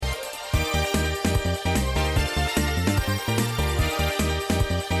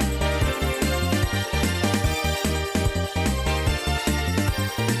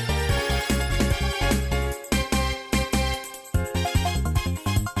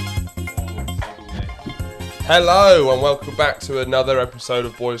Hello and welcome back to another episode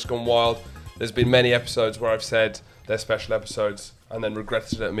of Boys Gone Wild. There's been many episodes where I've said they're special episodes and then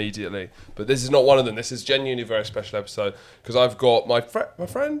regretted it immediately. But this is not one of them. This is genuinely a very special episode because I've got my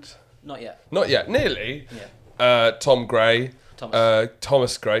friend? Not yet. Not yet. Nearly. Yeah. Tom Gray.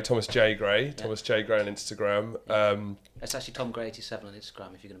 Thomas Gray. Thomas J. Gray. Yeah. Thomas J. Gray on Instagram. It's actually Tom Gray 87 on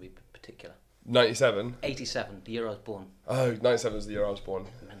Instagram if you're going to be particular. 97? 87, the year I was born. Oh, 97 is the year I was born.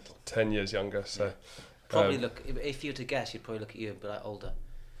 Mental. 10 years younger, so... Yeah. Probably look, if you were to guess, you'd probably look at you and be like older.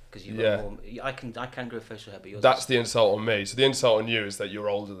 Because you've got more... I can grow facial hair, but yours... That's the insult on me. So the insult on you is that you're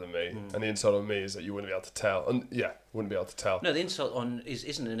older than me, and the insult on me is that you wouldn't be able to tell. And wouldn't be able to tell. No, the insult on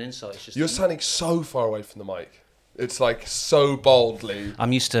isn't an insult, it's just... You're standing so far away from the mic. It's like so boldly.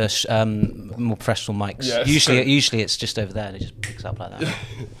 I'm used to more professional mics. Yes. Usually it's just over there and it just picks up like that.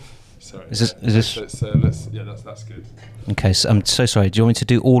 Sorry. Is this? That's good. Okay, so I'm so sorry. Do you want me to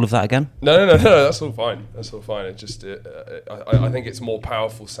do all of that again? No. That's all fine. That's all fine. I think it's more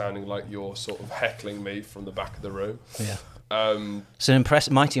powerful sounding like you're sort of heckling me from the back of the room. Yeah. It's an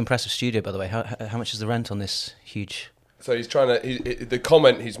mighty impressive studio, by the way. How much is the rent on this huge? So he's trying to. The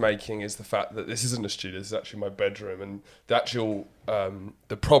comment he's making is the fact that this isn't a studio. This is actually my bedroom, and the actual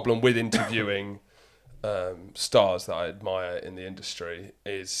the problem with interviewing stars that I admire in the industry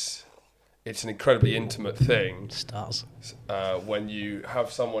is it's an incredibly intimate thing. Stars. When you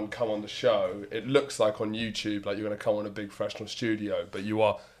have someone come on the show, it looks like on YouTube like you're going to come on a big professional studio, but you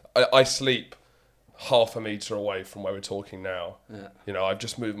are. I sleep half a metre away from where we're talking now. Yeah. You know, I've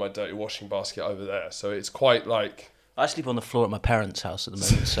just moved my dirty washing basket over there, so it's quite like. I sleep on the floor at my parents' house at the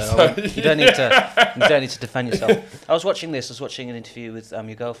moment, so you don't need to defend yourself. I was watching an interview with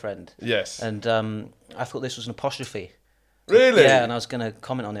your girlfriend. Yes. And I thought this was an apostrophe. Really? Yeah, and I was going to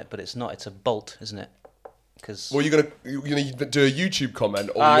comment on it, but it's not. It's a bolt, isn't it? Because. Well, you're gonna do a YouTube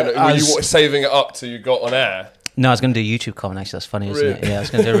comment, or were you saving it up till you got on air? No, I was going to do a YouTube comment. Actually, that's funny, isn't it? Yeah, I was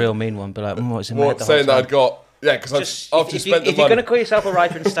going to do a real mean one, but like, what's in my head the whole saying that time? I'd got. Yeah, because after if spent the money. If you're going to call yourself a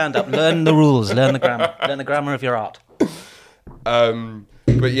writer in stand-up, learn the rules, learn the grammar, learn the grammar of your art.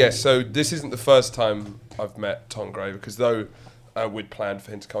 But yeah, so this isn't the first time I've met Tom Gray, because though we'd planned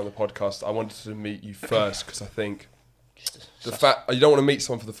for him to come on the podcast, I wanted to meet you first because I think the fact you don't want to meet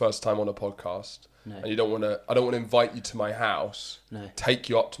someone for the first time on a podcast, and I don't want to invite you to my house, take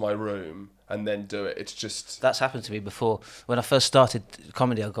you up to my room, and then do it. It's just that's happened to me before. When I first started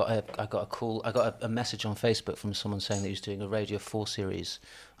comedy, I got a message on Facebook from someone saying that he was doing a Radio 4 series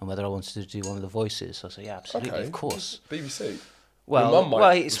and whether I wanted to do one of the voices. So I said, yeah, absolutely, okay. Of course. BBC. Well,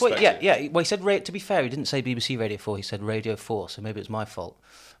 to be fair, he didn't say BBC Radio 4. He said Radio 4. So maybe it's my fault.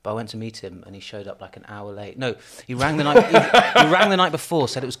 But I went to meet him and he showed up like an hour late. No, he rang the night. he rang the night before,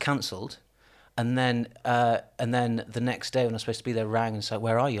 said it was cancelled. And then the next day when I was supposed to be there, rang and said,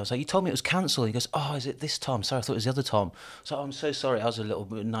 "Where are you?" I was like, "You told me it was cancelled." He goes, "Oh, is it this Tom? Sorry, I thought it was the other Tom." So I'm so sorry. I was a little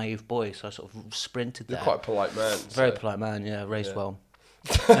bit naive boy, so I sort of sprinted there. You're quite a polite man. Very polite man, yeah, raised well.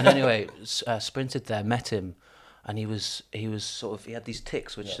 And anyway, sprinted there, met him, and he was sort of, he had these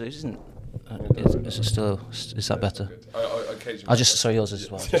tics, which isn't. Is that better? I'll just sorry, yours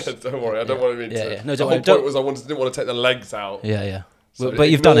as well. Yeah, don't worry. I don't want to mean to. No, the whole point was I didn't want to take the legs out. Yeah. So but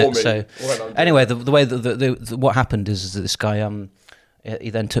you've done it, me. so anyway, the way what happened is that this guy he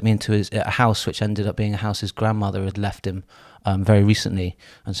then took me into a house which ended up being a house his grandmother had left him very recently,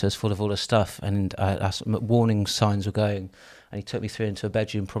 and so it's full of all this stuff, and warning signs were going, and he took me through into a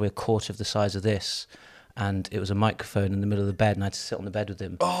bedroom probably a quarter of the size of this, and it was a microphone in the middle of the bed, and I had to sit on the bed with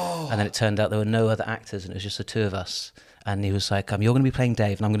him. And then it turned out there were no other actors, and it was just the two of us. And he was like, "You're going to be playing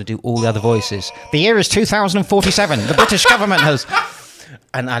Dave, and I'm going to do all the other voices. The year is 2047. The British government has..."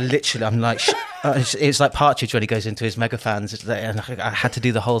 And I'm like, it's like Partridge when he goes into his mega fans, and I had to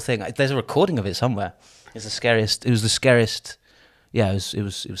do the whole thing. There's a recording of it somewhere. It was the scariest. Yeah, it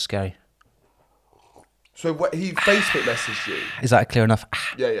was scary. So he Facebook messaged you? Is that clear enough?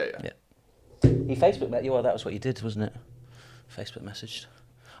 Yeah. He Facebook messaged you. Well, that was what you did, wasn't it? Facebook messaged.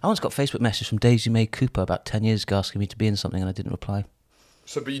 I once got Facebook message from Daisy May Cooper about 10 years ago asking me to be in something, and I didn't reply.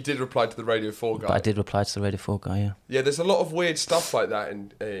 So, but you did reply to the Radio 4 guy. But I did reply to the Radio 4 guy, yeah. Yeah, there's a lot of weird stuff like that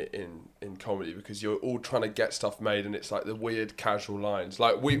in comedy, because you're all trying to get stuff made, and it's like the weird casual lines.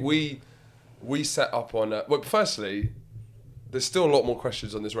 Like we set up on. Well, firstly, there's still a lot more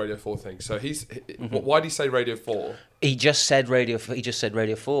questions on this Radio 4 thing. So why did he say Radio 4? He just said Radio 4. He just said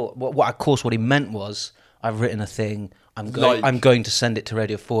Radio 4. What he meant was, I've written a thing. I'm going to send it to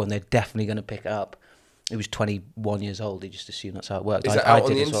Radio 4, and they're definitely going to pick it up. He was 21 years old. He just assumed that's how it worked. Is that out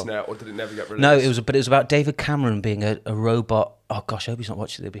on the internet, or did it never get released? No, it was about David Cameron being a robot. Oh gosh, I hope he's not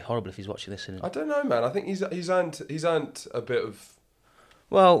watching. It'd be horrible if he's watching this. I don't know, man. I think he's earned a bit of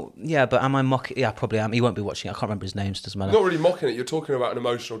Well, yeah, but am I mocking? Yeah, I probably am. He won't be watching it. I can't remember his names. Doesn't matter. Not really mocking it. You're talking about an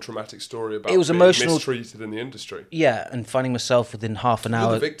emotional, traumatic story about It was being emotional- mistreated in the industry. Yeah, and finding myself within half an You're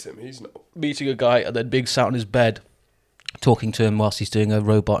hour the victim. He's not. meeting a guy and then being sat on his bed, talking to him whilst he's doing a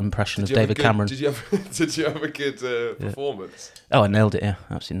robot impression of Did you have David a good- Cameron. Did you have a good performance? Oh, I nailed it. Yeah,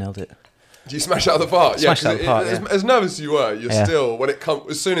 absolutely nailed it. Did you smash out of the park? Smashed 'cause out of the park, yeah. As nervous as you were, you're Yeah. still when it comes.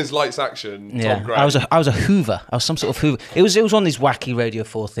 As soon as lights action, Yeah, Tom Gray. I was a Hoover. I was some sort of Hoover. It was one of these wacky Radio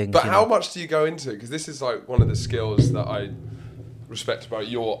 4 things. But you how know. much do you go into it? Because this is like one of the skills that I respect about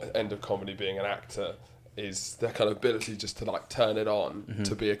your end of comedy, being an actor, is the kind of ability just to like turn it on Mm-hmm.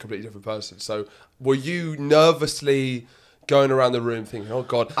 to be a completely different person. So were you nervously going around the room thinking, oh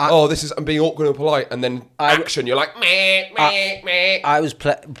God, I'm being awkward and polite, and then action, you're like, meh, meh, meh. I was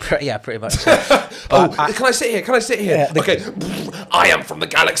yeah, pretty much. So. But Can I sit here? Can I sit here? Yeah, Okay, I am from the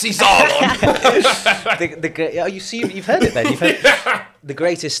galaxy Zalon. You've heard it then. You've heard the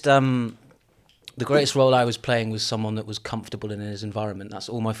greatest role I was playing was someone that was comfortable in his environment. That's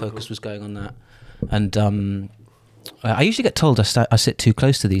all my focus was going on that. And I usually get told I sit too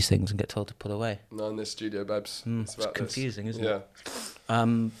close to these things and get told to pull away. No, in this studio, babes. It's about confusing, this. isn't it?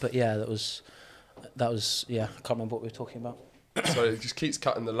 But yeah, that was yeah. I can't remember what we were talking about. So it just keeps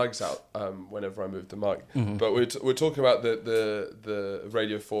cutting the legs out whenever I move the mic. Mm-hmm. But we're talking about the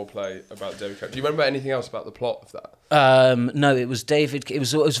Radio 4 play about David Cameron. Do you remember anything else about the plot of that? No, it was David. It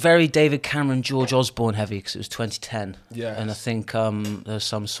was very David Cameron, George Osborne heavy because it was 2010. Yes. And I think there's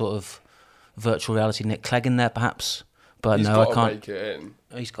some sort of virtual reality Nick Clegg in there, perhaps. But He's no, I got to can't. make it in.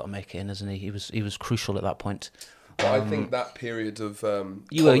 He's got to make it in, hasn't he? He was crucial at that point. But I think that period of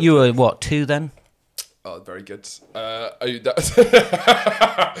You were what, 2 then? oh, very good. Oh, that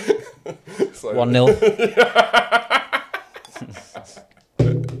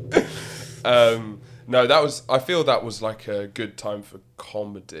 1-0. No, that was. I feel that was like a good time for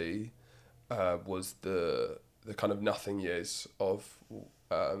comedy. Was the kind of nothing years of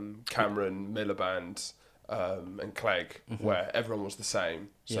Cameron, Miliband, and Clegg, where everyone was the same.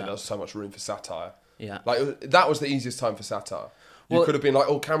 So Yeah. there was so much room for satire. Yeah. Like that was the easiest time for satire. You Well- could have been like,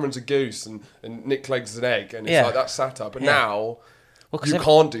 oh, Cameron's a goose and Nick Clegg's an egg, and it's Yeah. like that's satire. But Yeah. now 'cause you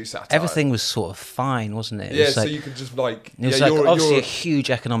can't do satire. Everything was sort of fine, wasn't it? It Yeah, was so like, you could just like. it was yeah, like you're, obviously you're, a huge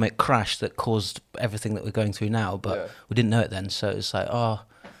economic crash that caused everything that we're going through now, but Yeah. we didn't know it then. So it's like, oh,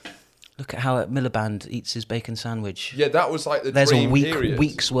 look at how Miliband eats his bacon sandwich. yeah, that was like the There's dream a period.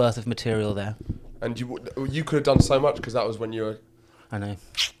 week's worth of material there. And you could have done so much because that was when you were. I know.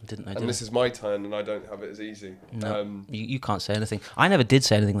 Didn't I? And this is my turn, and I don't have it as easy. No, you can't say anything. I never did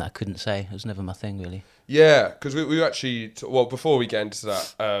say anything that I couldn't say. It was never my thing, really. Yeah, because we actually well before we get into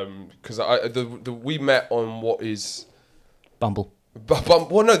that, because we met on what is. Bumble.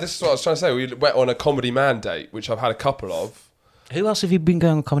 Well, no, this is what I was trying to say. We went on a comedy mandate, which I've had a couple of. Who else have you been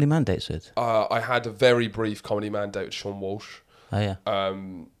going on comedy mandates with? I had a very brief comedy mandate with Sean Walsh. Oh, yeah.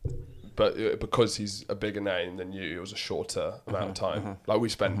 But because he's a bigger name than you, it was a shorter amount of time. Like we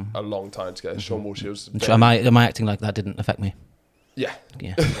spent a long time together. Sean Walsh, it was. Am I acting like that didn't affect me? Yeah.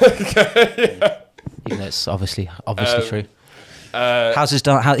 Yeah. Even though it's obviously true. How's his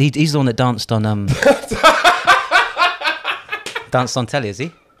dance? He's the one that danced on danced on telly, is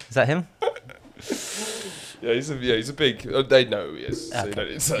he? Is that him? Yeah, he's a big. They know who he is. So you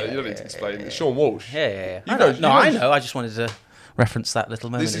don't need to explain. Sean Walsh. Yeah. You know. I know. I just wanted to reference that little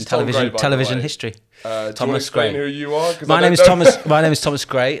moment This in is Tom Gray, by the television way. history. Do you want to Thomas explain Gray. who you are? 'Cause My I name is don't know. Thomas. My name is Thomas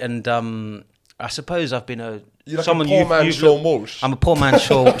Gray, and I suppose I've been You're like a poor man, Sean Walsh. I'm a poor man,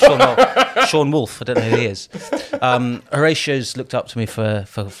 Sean Wolf. I don't know who he is. Horatio's looked up to me for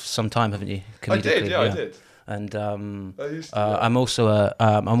some time, haven't you? I did. Comedically, Yeah, I did. And I used to, yeah. I'm also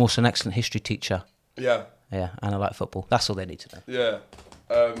an excellent history teacher. Yeah. Yeah, and I like football. That's all they need to know.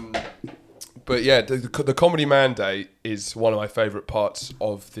 Yeah. But yeah, the comedy mandate is one of my favourite parts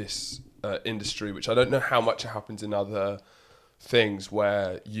of this industry, which I don't know how much it happens in other things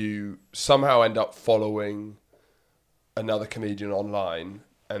where you somehow end up following another comedian online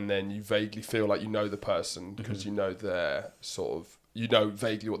and then you vaguely feel like you know the person because you know their sort of, you know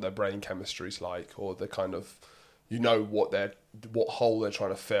vaguely what their brain chemistry is like, or the kind of, you know what hole they're trying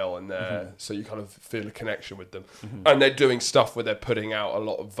to fill, and so you kind of feel a connection with them. And they're doing stuff where they're putting out a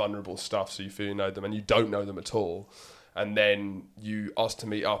lot of vulnerable stuff, so you feel you know them, and you don't know them at all. And then you ask to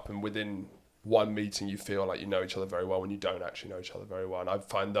meet up, and within one meeting, you feel like you know each other very well when you don't actually know each other very well. And I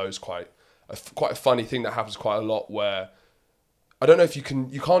find those quite a funny thing that happens quite a lot. Where I don't know if you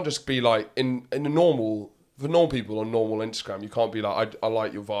can't just be like for normal people on normal Instagram, you can't be like I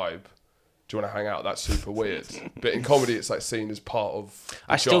like your vibe. do you want to hang out? That's super weird. But in comedy, it's like seen as part of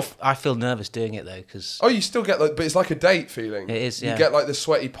the job. I feel nervous doing it though because Oh, you still get like, but it's like a date feeling. It is, yeah. You get like the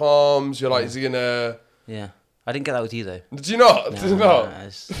sweaty palms. You're like, is he gonna? yeah. I didn't get that with you though. Did you not? Did you not?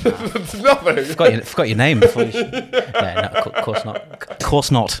 Nothing. Forgot your name before you. Yeah, no, of course not. Of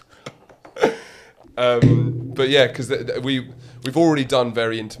course not. But yeah, because we've already done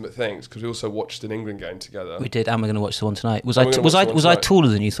very intimate things because we also watched an England game together. We did, and we're going to watch the one tonight. Was And we're gonna watch the one I tonight. taller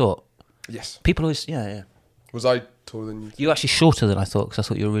than you thought? Yes. People always, yeah. Was I taller than you? You're actually shorter than I thought because I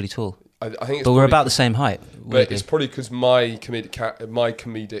thought you were really tall. I think it's. But we're probably about the same height. But weirdly. it's probably because my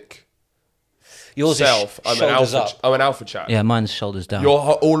comedic Yours self. is shoulders up. I'm an alpha chat. Yeah, mine's shoulders down.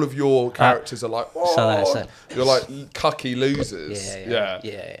 All of your characters are like, So you're like cucky losers.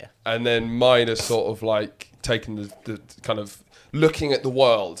 yeah. And then mine are sort of like taking the kind of looking at the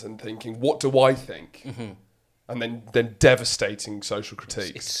world and thinking, what do I think? Mm-hmm. And then devastating social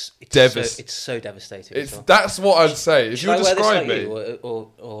critiques. It's so devastating. as well. That's what I'd say. If Should you I wear this describe like me, you,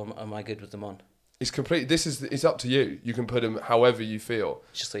 or am I good with them on? it's complete. It's up to you. You can put them however you feel.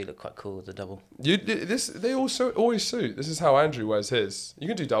 Just thought you look quite cool with the double. They also always suit. This is how Andrew wears his. You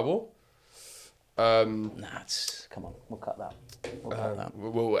can do double. Come on, we'll cut that.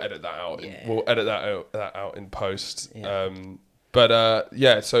 We'll edit that out. Yeah. We'll edit that out in post.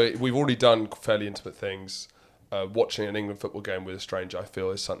 Yeah. So we've already done fairly intimate things. Watching an England football game with a stranger, I feel,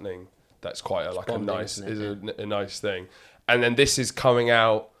 is something that's quite bonding, a nice thing. And then this is coming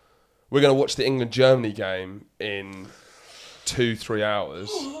out. We're going to watch the England-Germany game in 2-3 hours.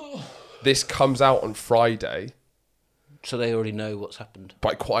 This comes out on Friday. So they already know what's happened.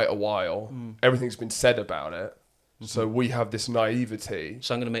 By quite a while. Everything's been said about it. So we have this naivety.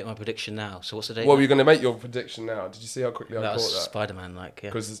 So I'm going to make my prediction now. So what's the date? Well, you're going to make your prediction now. Did you see how quickly I that caught was that? Spider-Man, like, yeah.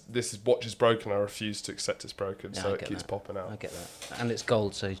 Because this is watch is broken. I refuse to accept it's broken, Yeah, so I it get keeps that. popping out. I get that. And it's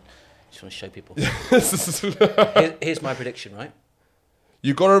gold, so you just want to show people. You Here's my prediction, right?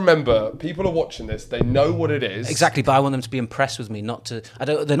 got to remember, people are watching this. They know what it is. Exactly, but I want them to be impressed with me, not to...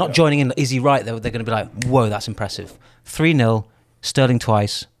 They're not joining in, is he right? They're going to be like, whoa, that's impressive. 3-0, Sterling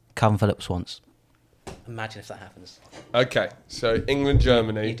twice, Calvin Phillips once. Imagine if that happens. Okay, so England,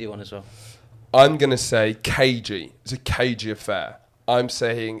 Germany. You do one as well. I'm going to say cagey. It's a cagey affair. I'm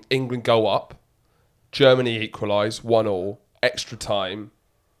saying England go up, Germany equalise, 1-1, extra time.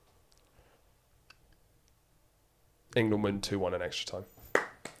 England win 2-1 in extra time.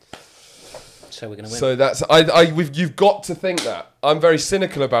 So we're going to win. So that's you've got to think that. I'm very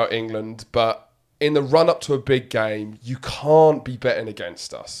cynical about England, but in the run up to a big game, you can't be betting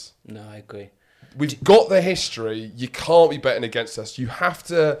against us. No, I agree. We've got the history. You can't be betting against us. You have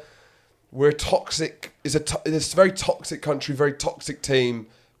to. We're toxic. It's a very toxic country, very toxic team.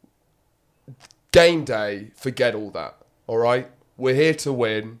 Game day, forget all that. All right, we're here to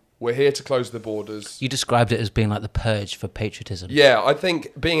win. We're here to close the borders. You described it as being like the purge for patriotism. Yeah, I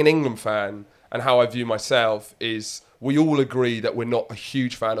think being an England fan and how I view myself is we all agree that we're not a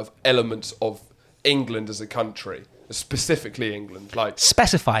huge fan of elements of England as a country, specifically England. Like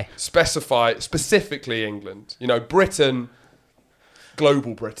Specify specifically England. You know, Britain,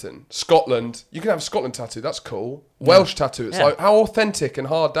 global Britain, Scotland. You can have a Scotland tattoo. That's cool. Welsh tattoo. It's like how authentic and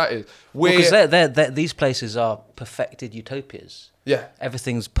hard that is. Because these places are perfected utopias. Yeah.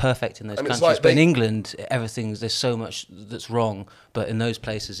 Everything's perfect in those And it's countries, like but in England, there's so much that's wrong. But in those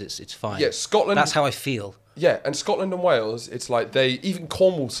places, it's fine. Yeah, Scotland. That's how I feel. Yeah, and Scotland and Wales, it's like even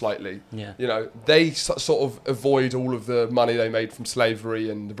Cornwall slightly. Yeah. You know, they sort of avoid all of the money they made from slavery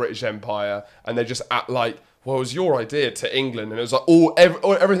and the British Empire, and they just act like, well, it was your idea to England, and it was like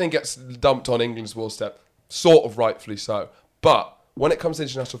everything gets dumped on England's doorstep, sort of rightfully so. But when it comes to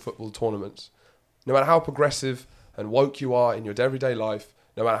international football tournaments, no matter how progressive and woke you are in your everyday life,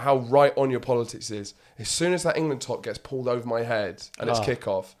 no matter how right on your politics is, as soon as that England top gets pulled over my head and it's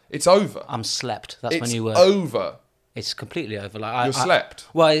kick-off, it's over. I'm slept. That's It's my new word. over. It's completely over. Like You're slept.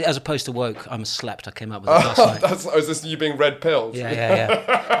 Well, as opposed to woke, I'm slept. I came up with it last night. Is this you being red pilled?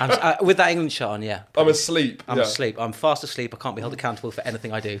 Yeah. With that England shirt on, yeah. I'm asleep. I'm asleep. I'm fast asleep. I can't be held accountable for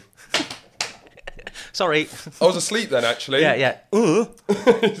anything I do. Sorry. I was asleep then, actually. Yeah. Yeah.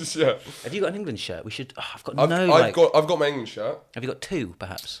 Have you got an England shirt? We should. I've got I've got my England shirt. Have you got two,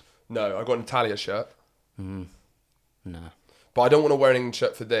 perhaps? No, I've got an Italia shirt. No. But I don't want to wear an England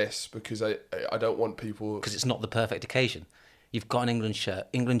shirt for this because I don't want people. Because it's not the perfect occasion. You've got an England shirt.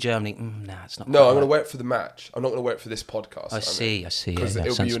 England, Germany. Nah, it's not. No, I'm going to wear it for the match. I'm not going to wear it for this podcast. I see. Because Yeah,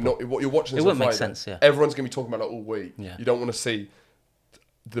 it'll be what you're watching. It wouldn't make sense. Yeah. Everyone's going to be talking about it all week. Yeah. You don't want to see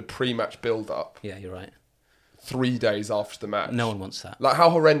the pre-match build-up. Yeah, you're right. 3 days after the match. No one wants that. Like, how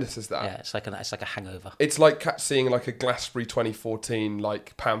horrendous is that? Yeah, it's like a hangover. It's like seeing like a Glastonbury 2014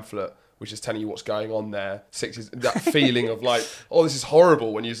 like pamphlet which is telling you what's going on there. 6 is that feeling of like, oh, this is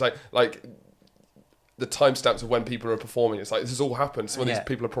horrible. When you say like the timestamps of when people are performing, it's like this has all happened. Some of these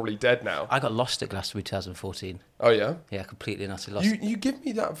people are probably dead now. I got lost at Glastonbury 2014. Oh yeah, yeah, completely and utterly lost. You give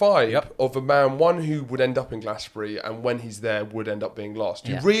me that vibe of a man, one who would end up in Glastonbury, and when he's there would end up being lost.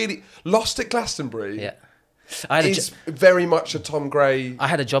 You really lost at Glastonbury. Yeah. It's very much a Tom Gray. I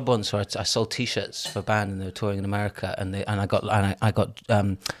had a job once where I sold T-shirts for a band, and they were touring in America, and I got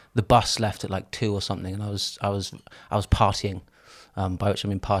the bus left at like 2 or something, and I was partying, by which I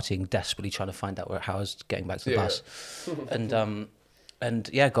mean partying desperately, trying to find out how I was getting back to the bus, and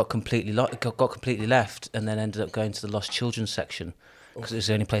got completely left, and then ended up going to the lost children section because it was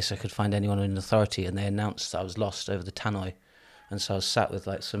the only place I could find anyone in authority, and they announced that I was lost over the tannoy, and so I was sat with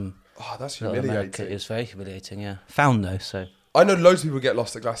like some. Oh, that's humiliating. It was very humiliating, yeah. Found though, so. I know loads of people get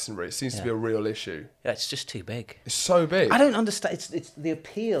lost at Glastonbury. It seems to be a real issue. Yeah, it's just too big. It's so big. I don't understand. It's the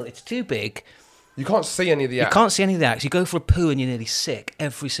appeal. It's too big. You can't see any of the acts. You can't see any of the acts. You go for a poo and you're nearly sick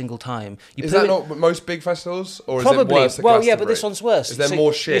every single time. Is that not most big festivals? Or probably. Is it worse at well, Glastonbury? yeah, but this one's worse. Is there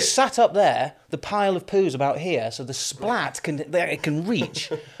more shit? You're sat up there, the pile of poo's about here, so the splat it can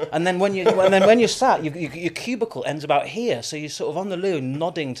reach. And then when you're sat, your cubicle ends about here, so you're sort of on the loo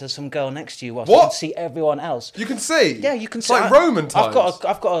nodding to some girl next to you whilst you can see everyone else. You can see? Yeah, you can it's see. Like Roman times.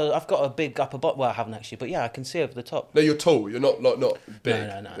 I've got a big upper bottom. Well, I haven't actually, but yeah, I can see over the top. No, you're tall. You're not big.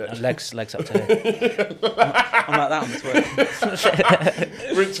 No. Legs up to here. I'm like that on the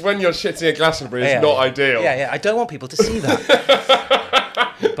toilet. Which, when you're shitting at Glastonbury, is not ideal. Yeah. I don't want people to see that.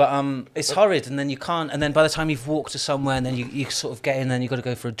 But it's horrid, and then you can't. And then by the time you've walked to somewhere, and then you sort of get in, and then you've got to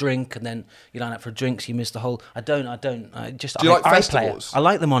go for a drink, and then you line up for a drink, so you miss the whole. I don't. Do you like festivals? I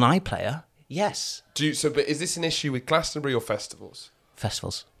like them on iPlayer. Yes. But is this an issue with Glastonbury or festivals?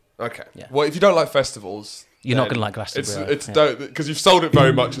 Festivals. Okay. Yeah. Well, if you don't like festivals. You're not going to like Glastonbury. It's because you've sold it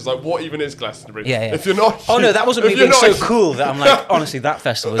very much. It's like, what even is Glastonbury? Yeah. If you're not, oh no, that wasn't me being so cool that I'm like, honestly, that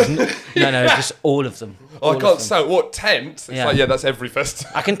festival isn't. No, just all of them. I can't sell what tent. It's like, that's every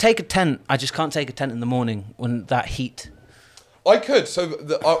festival. I can take a tent. I just can't take a tent in the morning when that heat. I could. So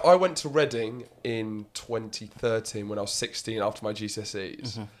I went to Reading in 2013 when I was 16 after my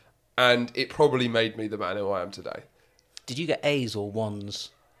GCSEs, and it probably made me the man who I am today. Did you get A's or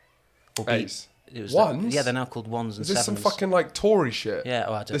ones? Or A's. It was ones? they're now called ones and sevens. Is this some fucking like Tory shit? Yeah, I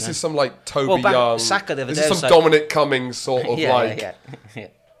don't know. This is some like Toby Young. Saka the other this day is some Dominic Cummings sort of yeah.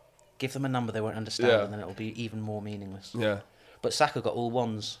 Give them a number they won't understand, and then it'll be even more meaningless. Yeah. But Saka got all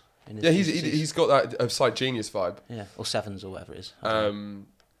ones. In his he's got that Side Genius vibe. Yeah, or sevens or whatever it is.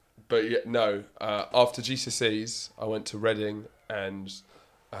 But yeah, no. After GCSEs, I went to Reading and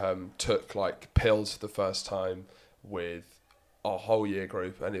took like pills for the first time with our whole year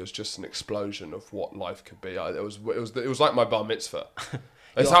group, and it was just an explosion of what life could be. It was like my bar mitzvah.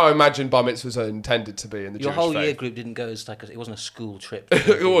 That's how I imagine bar mitzvahs are intended to be in the Jewish faith. Your whole year group didn't go as it wasn't a school trip.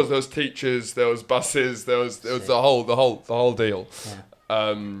 It was. There was teachers, there was buses, there was the whole deal.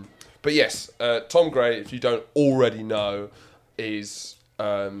 Yeah. But yes, Tom Gray, if you don't already know, is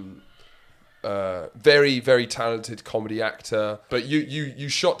very, very talented comedy actor. But you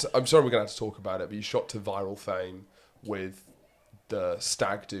shot. I'm sorry, we're gonna have to talk about it. But you shot to viral fame with the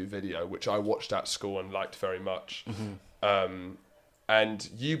Stag Do video, which I watched at school and liked very much. And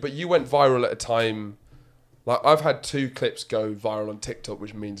you went viral at a time. Like, I've had 2 clips go viral on TikTok,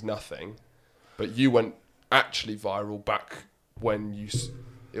 which means nothing, but you went actually viral back when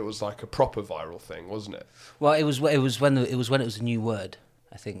it was like a proper viral thing, wasn't it? Well, it was when it was a new word.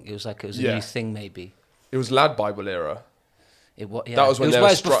 I think it was a new thing, maybe. It was Lad Bible era. That was when they were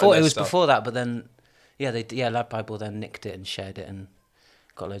strutting It was before that, but then Lad Bible then nicked it and shared it and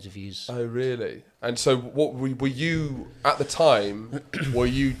got loads of views. Oh, really? And so, what were you at the time?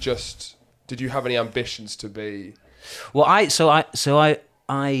 Did you have any ambitions to be? Well, I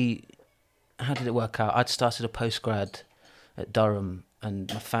how did it work out? I'd started a postgrad at Durham, and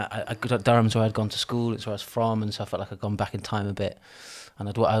Durham's where I'd gone to school. It's where I was from, and so I felt like I'd gone back in time a bit. And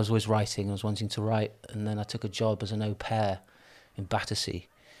I was always writing. I was wanting to write, and then I took a job as an au pair in Battersea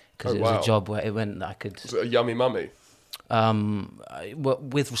because it was a job where it meant that I could. Was it a yummy mummy? Well,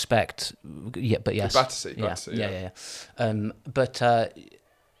 with respect, yeah, but yes. Battersea, yeah.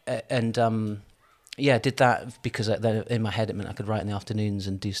 Did that because then in my head it meant I could write in the afternoons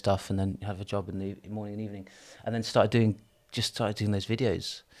and do stuff, and then have a job in the morning and evening, and then started doing those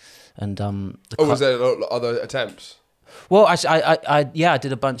videos, and was there other attempts? Well, I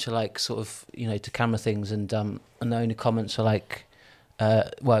did a bunch of like sort of to camera things, and the only comments were like.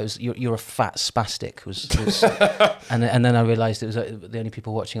 It was you're a fat spastic was and then I realised it was the only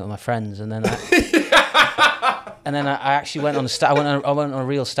people watching it were my friends, and then And then I actually went on I went on a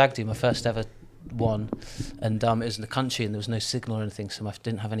real stag do, my first ever one, and it was in the country and there was no signal or anything, so I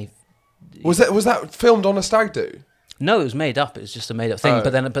didn't have any. Was that filmed on a stag do? No, it was made up. It was just a made up thing.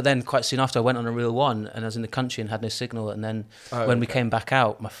 Oh. But then quite soon after, I went on a real one, and I was in the country and had no signal. And then when we came back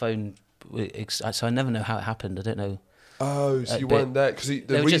out, my phone. So I never know how it happened. I don't know. Oh, so you weren't there because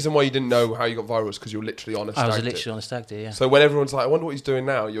the reason why you didn't know how you got viral is because you were literally on a stag do. I was literally on a stag do. Yeah. So when everyone's like, "I wonder what he's doing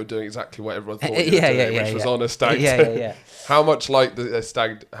now," you're doing exactly what everyone thought you were doing, which was on a stag do. Yeah. How much like the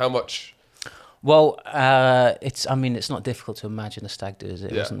stag? How much? Well, it's not difficult to imagine a stag do, is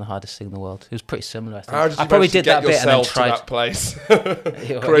it? It wasn't the hardest thing in the world. It was pretty similar, I think. How did you I probably get did that bit and then yourself tried to that place?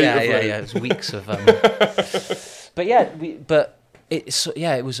 yeah. It was weeks of. It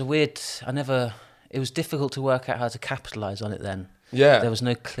was a weird. It was difficult to work out how to capitalize on it then. Yeah. There was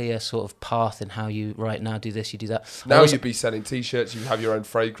no clear sort of path in how you now do this, you do that. Now you'd be selling T-shirts. You have your own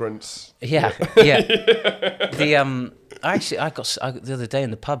fragrance. Yeah. I got the other day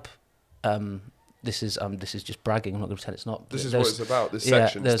in the pub. This is just bragging. I'm not going to pretend it's not. This is what it's about. This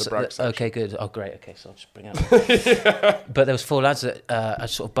section is the brag section. Okay, good. Oh, great. Okay, so I'll just bring out. But there was 4 lads that I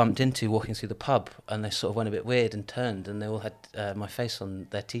sort of bumped into walking through the pub, and they sort of went a bit weird and turned, and they all had my face on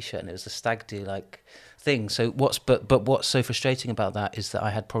their T-shirt, and it was the stag do like thing. So what's so frustrating about that is that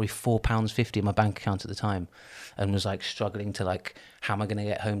I had probably £4.50 in my bank account at the time, and was like struggling to like, how am I going to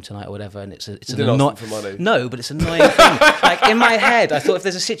get home tonight or whatever? And it's an annoying for money. No, but it's an annoying thing. Like in my head, I thought if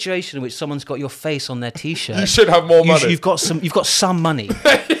there's a situation in which someone's got your face on their T-shirt, you should have more money. You've got some money.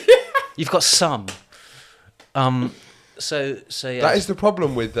 You've got some. So yeah. That is the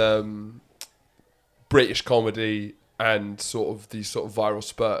problem with British comedy and sort of these sort of viral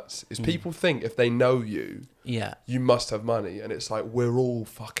spurts is people think if they know you, you must have money, and it's like we're all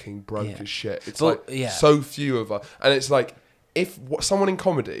fucking broke as shit. It's so few of us, and it's like if someone in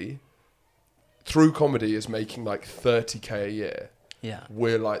comedy through comedy is making like 30k a year,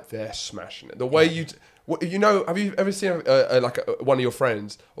 we're like they're smashing it. The way have you ever seen one of your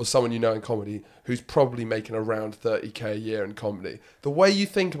friends or someone you know in comedy who's probably making around 30k a year in comedy? The way you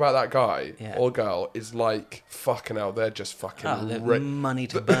think about that guy or girl is like, fucking hell, they're just fucking money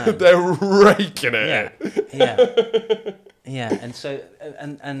to burn. They're raking it. Yeah. And so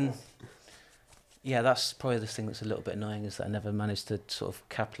and that's probably the thing that's a little bit annoying, is that I never managed to sort of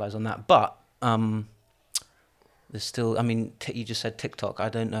capitalize on that. But there's still, you just said TikTok. I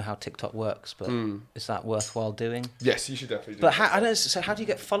don't know how TikTok works, but is that worthwhile doing? Yes, you should definitely do But how do you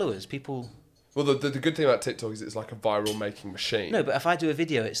get followers? People... Well, the good thing about TikTok is it's like a viral making machine. No, but if I do a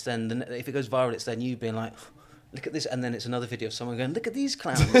video, it's then if it goes viral, it's then you being like, look at this, and then it's another video of someone going, look at these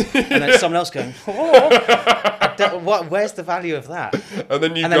clowns, and then someone else going, where's the value of that? And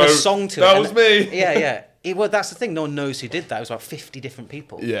then then a song to that it. That was me. Yeah. Well, that's the thing. No one knows who did that. It was like 50 different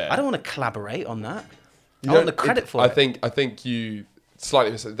people. Yeah. I don't want to collaborate on that. I want the credit for it. I think you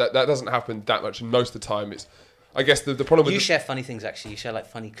slightly missed it. That doesn't happen that much, and most of the time it's... I guess the problem with... You share funny things, actually. You share, like,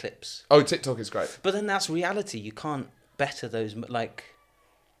 funny clips. Oh, TikTok is great. But then that's reality. You can't better those, like...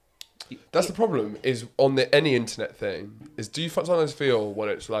 That's the problem, is on any internet thing, is do you sometimes feel when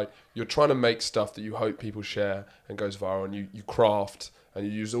it's like you're trying to make stuff that you hope people share and goes viral, and you craft and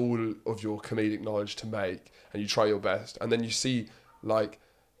you use all of your comedic knowledge to make, and you try your best, and then you see, like...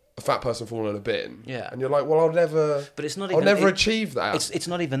 a fat person falling in a bin, and you're like, well, I'll never achieve that. It's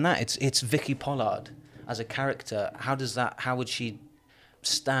not even that. It's Vicky Pollard as a character. How would she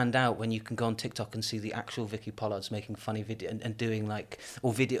stand out when you can go on TikTok and see the actual Vicky Pollard's making funny video and doing like,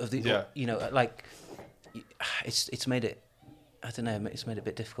 or video of the, like, it's made it, I don't know, it's made it a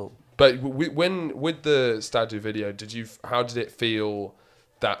bit difficult. But with the Stadu video, how did it feel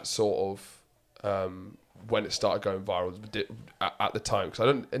that sort of, when it started going viral at the time?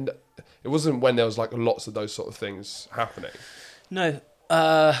 Because it wasn't when there was like lots of those sort of things happening. No.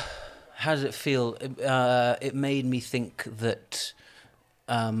 How did it feel? It made me think that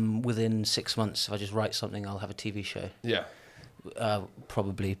within 6 months, if I just write something, I'll have a TV show. Yeah.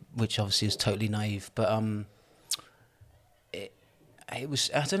 Probably, which obviously is totally naive, but it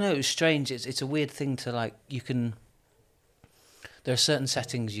was, I don't know, it was strange. It's a weird thing to like, there are certain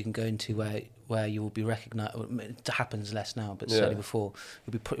settings you can go into where you will be recognised. It happens less now, but certainly before,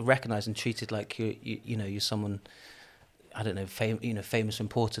 you'll be recognised and treated like you're someone, I don't know, famous,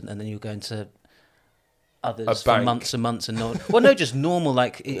 important, and then you'll go into others for months and months and no, just normal.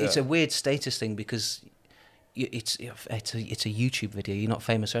 Like it's a weird status thing because it's a YouTube video. You're not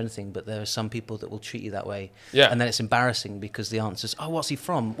famous or anything, but there are some people that will treat you that way. Yeah. And then it's embarrassing because the answer's, oh, what's he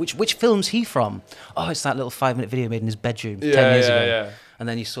from? Which film's he from? Oh, it's that little 5-minute video made in his bedroom 10 years ago. Yeah. And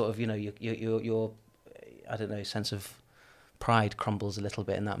then you sort of, your I don't know, sense of pride crumbles a little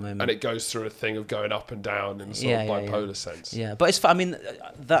bit in that moment. And it goes through a thing of going up and down in a sort of bipolar sense. Yeah, but it's fun. I mean,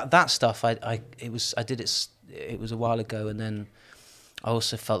 that stuff. I did it. It was a while ago, and then I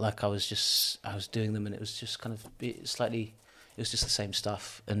also felt like I was doing them, and it was just kind of slightly. It was just the same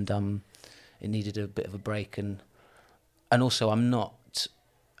stuff, and it needed a bit of a break, and also I'm not.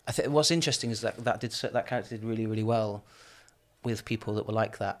 I think what's interesting is that character did really, really well with people that were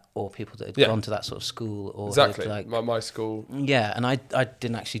like that, or people that had gone to that sort of school, or exactly like my school. Yeah, and I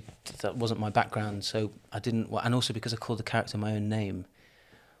didn't actually. That wasn't my background, so I didn't. And also because I called the character my own name,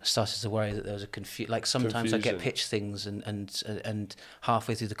 I started to worry that there was a like sometimes I get pitched things, and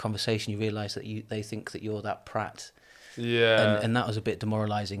halfway through the conversation you realise that they think that you're that prat. Yeah, and that was a bit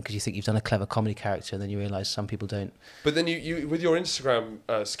demoralising because you think you've done a clever comedy character, and then you realise some people don't. But then you with your Instagram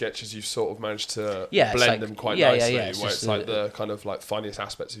sketches, you've sort of managed to blend them quite nicely, where it's like the kind of like funniest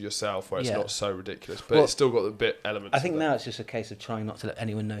aspects of yourself, where it's not so ridiculous, but it's still got the bit elements. I think now it's just a case of trying not to let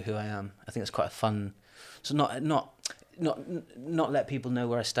anyone know who I am. I think it's quite a fun. So not let people know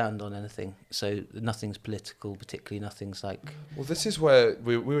where I stand on anything. So nothing's political, particularly. Nothing's like. Well, this is where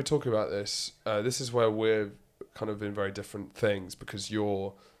we were talking about this. This is where we're kind of in very different things, because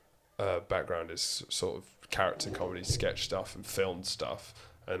your background is sort of character comedy, sketch stuff, and film stuff,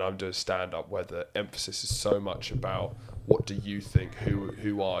 and I'm doing stand up where the emphasis is so much about what do you think,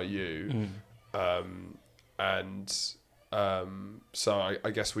 who are you, so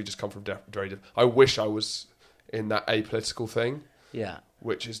I guess we just come from very different. I wish I was in that apolitical thing,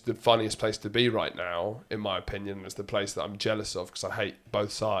 which is the funniest place to be right now, in my opinion. It's the place that I'm jealous of because I hate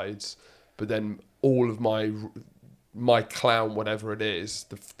both sides. But then all of my clown, whatever it is,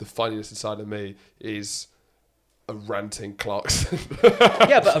 the funniness inside of me is a ranting Clarkson.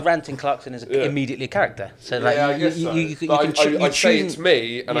 Yeah, but a ranting Clarkson is immediately a character. So like, I guess so. I say it's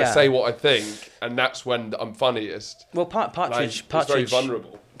me, and I say what I think, and that's when I'm funniest. Well, Partridge, it's very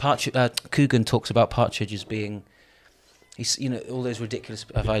vulnerable. Coogan talks about Partridge as being, he's all those ridiculous.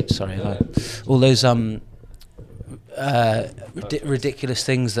 All those ridiculous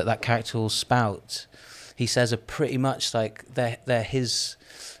things that character will spout. He says are pretty much like they're his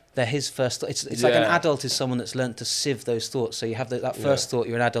first. It's like an adult is someone that's learnt to sieve those thoughts. So you have that first thought.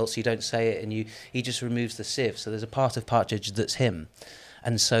 You're an adult, so you don't say it, and he just removes the sieve. So there's a part of Partridge that's him.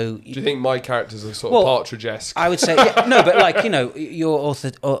 And so, do you think my characters are sort of Partridge-esque? I would say no, but like your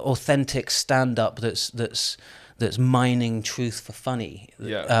authentic stand-up that's mining truth for funny.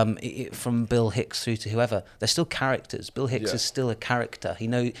 From Bill Hicks through to whoever, they're still characters. Bill Hicks is still a character.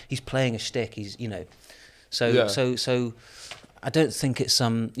 He's playing a shtick. So I don't think it's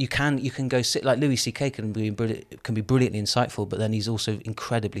you can go sit like Louis C.K. can be brilliantly insightful, but then he's also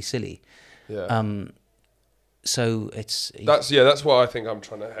incredibly silly. Yeah. So that's what I think I'm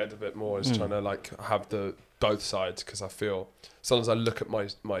trying to head a bit more, is trying to like have the both sides, because I feel sometimes I look at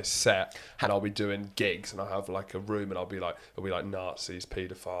my set and I'll be doing gigs and I have like a room and it'll be like Nazis,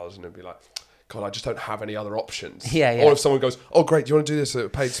 paedophiles, and it'll be like, God, I just don't have any other options. Yeah. Or if someone goes, oh great, do you want to do this at a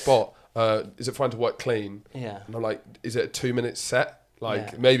paid spot? Is it fine to work clean? Yeah. And I'm like, is it a 2-minute set?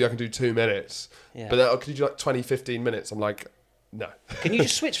 Like maybe I can do 2 minutes. Yeah. But then, could you do like 20, 15 minutes? I'm like, no. Can you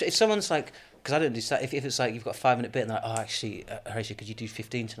just switch if someone's like? Because I don't do that. If it's like you've got a 5-minute bit and they're like, oh, actually, Horatio, could you do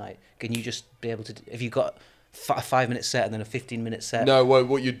 15 tonight? Can you just be able to? If you've got a 5-minute set and then a 15-minute set. No, well,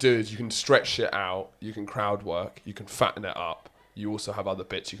 what you do is you can stretch it out. You can crowd work. You can fatten it up. You also have other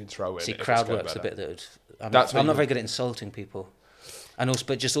bits you can throw in. See, crowd work's a bit that would. I'm not very good at insulting people, and also,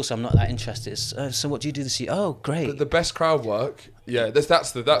 I'm not that interested. So what do you do this year? Oh, great. But the best crowd work,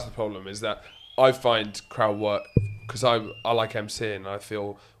 that's the problem, is that I find crowd work, because I like MCing, and I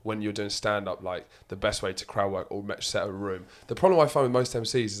feel when you're doing stand-up, like the best way to crowd work or set a room. The problem I find with most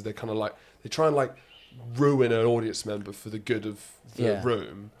MCs is they kind of like, they try and like ruin an audience member for the good of the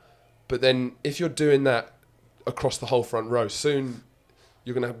room. But then if you're doing that across the whole front row, soon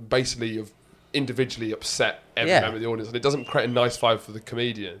you're going to basically have individually upset every member of the audience, and it doesn't create a nice vibe for the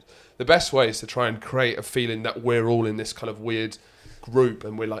comedian. The best way is to try and create a feeling that we're all in this kind of weird group,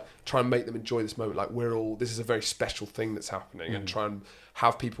 and we're like try and make them enjoy this moment, like this is a very special thing that's happening, and try and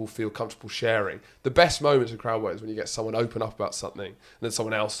have people feel comfortable sharing. The best moments of crowd work is when you get someone open up about something and then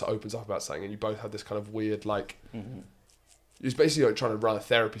someone else opens up about something, and you both have this kind of weird like it's basically like trying to run a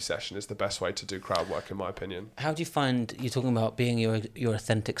therapy session is the best way to do crowd work, in my opinion. How do you find, you're talking about being your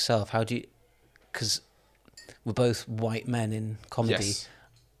authentic self, because we're both white men in comedy. Yes.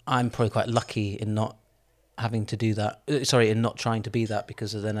 I'm probably quite lucky in not having to do that. In not trying to be that,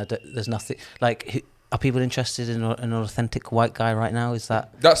 because then there's nothing like. Are people interested in an authentic white guy right now?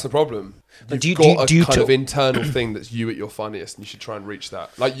 That's the problem? But You've got a kind of internal thing that's you at your funniest, and you should try and reach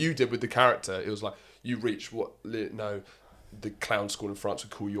that. Like you did with the character, it was like you reach the clown school in France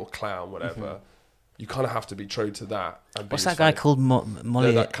would call you a clown, whatever. You kind of have to be true to that. And What's that guy called?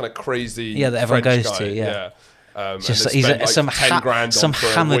 Molly? That kind of crazy. That everyone French goes guy, to. Yeah. Just he's like some 10 grand some on for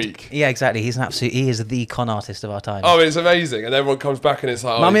hammered. a week. Yeah, exactly. He's an absolute. He is the con artist of our time. Oh, it's amazing, and everyone comes back and it's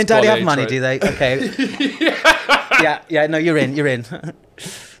like, Mummy and Daddy have money, trade. do they? Okay. yeah. No, you're in.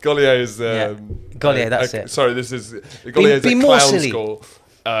 Gaulier is Gaulier, that's it. Sorry, this is Gaulier is be a more clown silly. school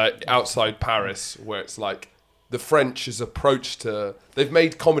outside Paris, where it's like the French's approach to. They've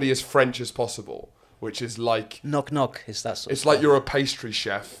made comedy as French as possible, which is like Knock knock is that sort it's of like stuff. you're a pastry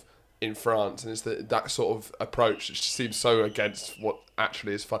chef in France, and it's that sort of approach which seems so against what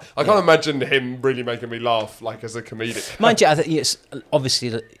actually is fun. I can't imagine him really making me laugh, like as a comedic. Mind you, I think it's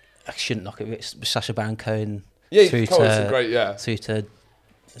obviously I shouldn't knock it. It's Sacha Baron Cohen. Yeah, through Cohen's great. Yeah, through to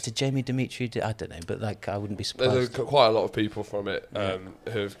did Jamie Dimitri? I don't know, but like I wouldn't be surprised. there's quite a lot of people from it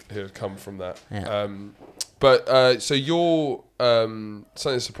who have come from that. Yeah. So you're something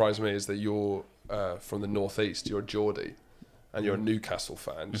that surprised me is that you're from the northeast. You're a Geordie, and you're a Newcastle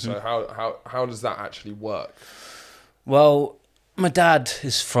fan. So how does that actually work? Well, my dad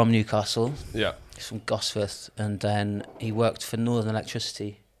is from Newcastle. Yeah. He's from Gosforth, and then he worked for Northern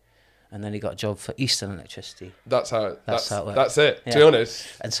Electricity, and then he got a job for Eastern Electricity. That's how it works. That's it. Yeah. To be honest,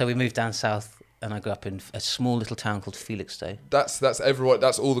 And so we moved down south, and I grew up in a small little town called Felixstowe. that's everyone.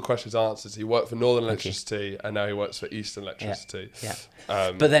 That's all the questions answered. He worked for Northern Electricity, and now he works for Eastern Electricity. Yeah.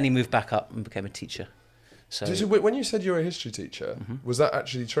 But But then he moved back up and became a teacher. So when you said you were a history teacher, was that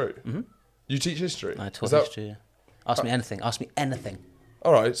actually true? Mm-hmm. You teach history. I taught history. Yeah. Ask me anything.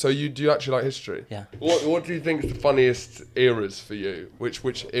 All right. So do you actually like history? Yeah. What do you think is the funniest eras for you?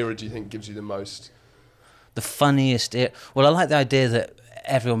 Which era do you think gives you the most? The funniest. Well, I like the idea that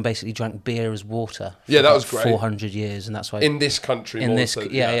everyone basically drank beer as water. For Yeah, that about was great. 400 years, and that's why In this country, in more this. so,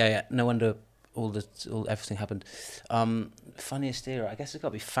 Yeah. No wonder everything happened. Funniest era. I guess it's got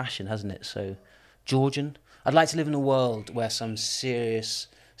to be fashion, hasn't it? So, Georgian. I'd like to live in a world where some serious,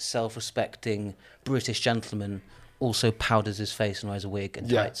 self-respecting British gentleman also powders his face and wears a wig and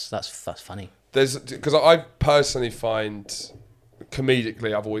tights. That's funny. Because I personally find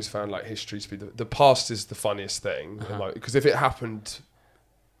comedically, I've always found like history to be the past is the funniest thing. Because if it happened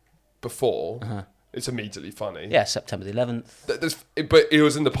before, it's immediately funny. Yeah, September the 11th. But it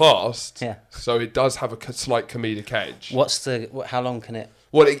was in the past. Yeah. So it does have a slight comedic edge. How long can it?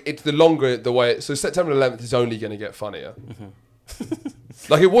 Well, it's the longer the way. So September 11th is only going to get funnier.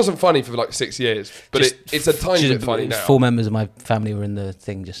 Like it wasn't funny for like 6 years, but it's a tiny bit funny now. 4 members of my family were in the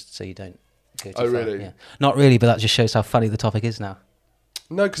thing, just so you don't go too far. Really? Yeah. Not really, but that just shows how funny the topic is now.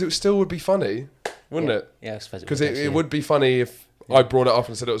 No, because it still would be funny, wouldn't it? Yeah, I suppose Because it would be funny if I brought it up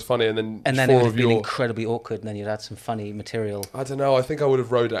and said it was funny, and then it four would of have been your. incredibly awkward, and then you'd add some funny material. I don't know. I think I would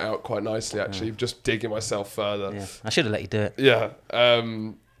have rode it out quite nicely, actually, just digging myself further. Yeah, I should have let you do it. Yeah.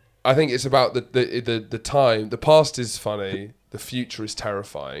 I think it's about the time. The past is funny. The future is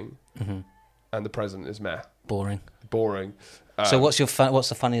terrifying, and the present is meh, Boring. boring. So what's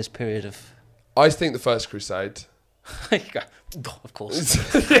the funniest period of? I think the First Crusade. Of course.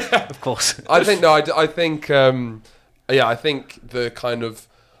 Of course. I think I think the kind of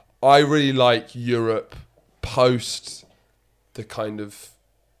I really like Europe post the kind of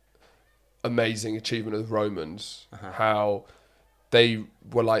amazing achievement of the Romans, how they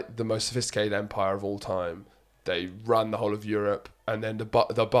were like the most sophisticated empire of all time. They ran the whole of Europe, and then the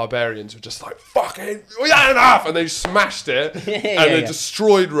barbarians were just like, fucking, we had enough! And they smashed it, and they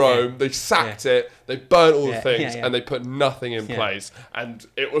destroyed Rome, they sacked it, they burnt all the things, and they put nothing in place. And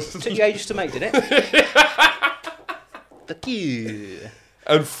it was... Took you ages to make, did it? Thank you.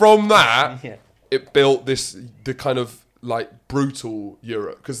 And from that, it built the kind of like brutal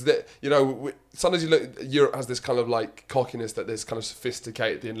Europe. Because, sometimes you look, Europe has this kind of like cockiness that there's kind of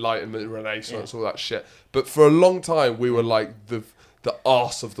sophisticated, the Enlightenment, the Renaissance, all that shit. But for a long time, we were like the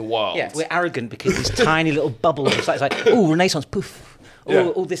arse of the world. Yeah, we're arrogant because these tiny little bubbles. It's like oh, Renaissance, poof.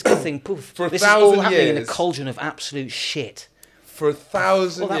 All this good thing, poof. For this is all happening in a years, cauldron of absolute shit. For 1,000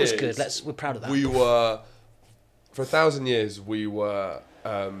 years... Well, that was good. We're proud of that. For 1,000 years, we were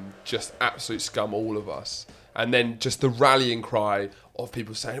just absolute scum, all of us. And then just the rallying cry of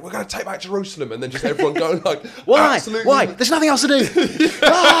people saying, we're going to take back Jerusalem. And then just everyone going like, Why? Absolutely. Why? There's nothing else to do.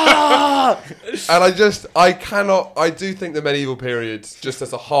 Ah! And I do think the medieval period, just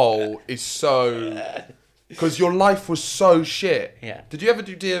as a whole, is so... Because your life was so shit. Yeah. Did you ever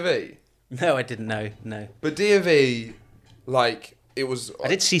do D&V? No, I didn't know. No. But D&V, like, it was... I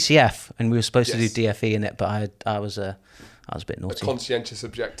did CCF, and we were supposed Yes. to do DFE in it, but I was a bit naughty. conscientious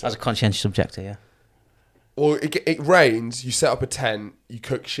objector. I was a conscientious objector, yeah. or it rains, you set up a tent, you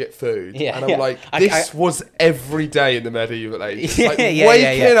cook shit food. Yeah, and I'm yeah. like, this was every day in the medieval age. Yeah, Like, yeah,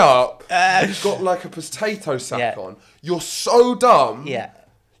 waking yeah. up, you've got like a potato sack Yeah. on. You're so dumb. Yeah.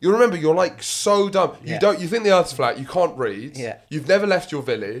 You remember, you're like so dumb. You Yeah. you think the earth's flat, you can't read. Yeah. You've never left your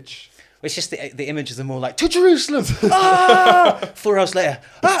village. It's just the image of them all like, to Jerusalem! Ah! 4 hours later.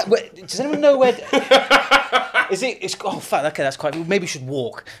 Ah! Wait, does anyone know where... Is it... It's, oh, fuck, okay, that's quite... Maybe we should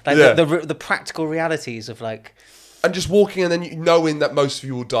walk. Like, Yeah. the practical realities of, like... And just walking and then knowing that most of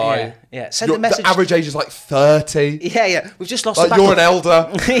you will die. Yeah, yeah. Send a The message... average age is like 30. Yeah, yeah. We've just lost Like, the battle. you're an elder.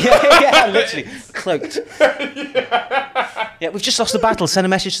 yeah, literally. Cloaked. Yeah, we've just lost the battle. Send a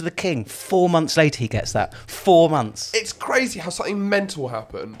message to the king. 4 months later, he gets that. 4 months. It's crazy how something mental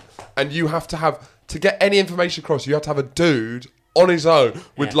happened, and you have to have, to get any information across, you have to have a dude on his own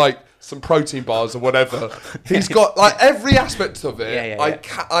with Yeah. like some protein bars or whatever. He's got like every aspect of it. Yeah, yeah,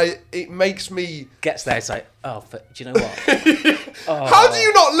 yeah. It makes me. Gets there, it's like, oh, but do you know what? How do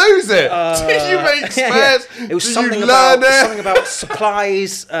you not lose it? Did you make spares? It was Did something you about learn it? something about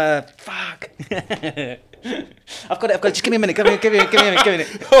supplies. Fuck. I've got it. Just give me a minute. Give me a minute.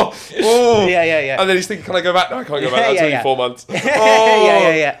 Oh. Yeah. And then he's thinking, can I go back? No, I can't go back. Yeah, That's yeah, only yeah. 4 months.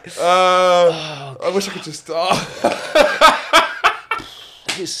 Oh, yeah. I wish I could just.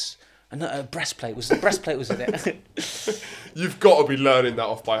 It was a breastplate. The breastplate was in it. You've got to be learning that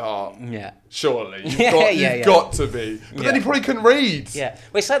off by heart. Yeah. Surely. You've Yeah. got to be. But then he probably couldn't read. Yeah.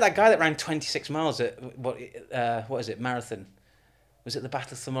 Well, it's like that guy that ran 26 miles at what is it? Marathon. Was it the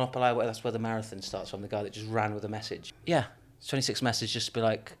Battle of Thermopylae? That's where the marathon starts from. The guy that just ran with a message. Yeah. 26 message, just be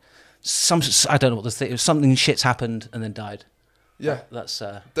like, I don't know what the thing. It was something shit's happened and then died. Yeah. That's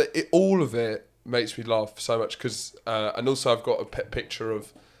All of it makes me laugh so much because, and also I've got a picture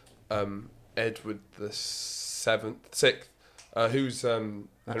of Edward the sixth, who's Henry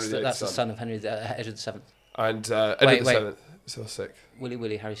that's the son. son of Henry Edward the VII. And Edward the seventh. So sick.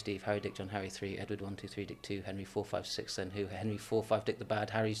 Willie, Harry, Steve, Harry, Dick, John, Harry 3, Edward 1, 2, 3, Dick 2, Henry 4, 5, 6, then who? Henry 4, 5, Dick the Bad,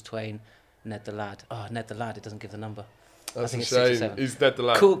 Harry's Twain, Ned the Lad. Oh, Ned the Lad, it doesn't give the number. That's I think a it's 6 or shame. 7. He's Ned the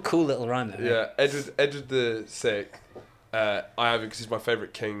Lad. Cool little rhyme there. Yeah, Edward the sixth. I have it because he's my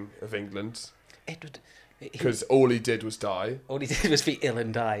favourite king of England. Edward. Because all he did was die. All he did was be ill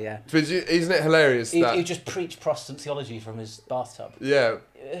and die, yeah. But isn't it hilarious that... He just preached Protestant theology from his bathtub. Yeah.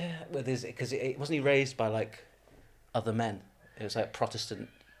 Because wasn't he raised by, like, other men? It was, like, Protestant...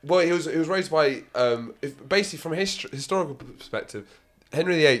 Well, he was raised by... basically, from a historical perspective,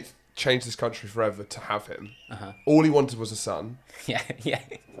 Henry VIII changed this country forever to have him. Uh-huh. All he wanted was a son. Yeah.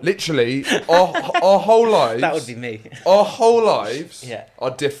 Literally, our whole lives... That would be me. Our whole lives Yeah.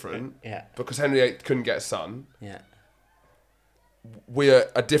 are different Yeah. because Henry VIII couldn't get a son. Yeah. We're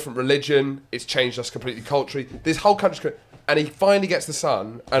a different religion. It's changed us completely culturally. This whole country... And he finally gets the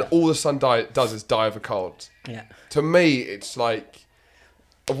son, and all the son does is die of a cold. Yeah. To me, it's like...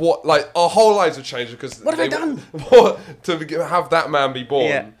 What, like, our whole lives have changed because... What have I done? To have that man be born...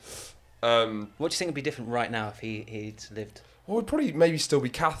 Yeah. What What do you think would be different right now if he'd lived? Well, we'd probably maybe still be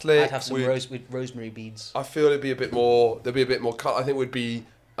Catholic. I'd have some with rosemary beads. I feel it'd be a bit more... There'd be a bit more... I think we'd be...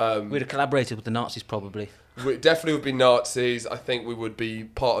 We'd have collaborated with the Nazis probably. We definitely would be Nazis. I think we would be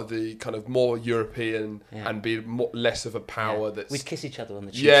part of the kind of more European and be less of a power that's... We'd kiss each other on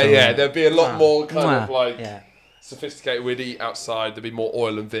the cheek. Yeah. There'd be a lot more kind of like Yeah. sophisticated. We'd eat outside. There'd be more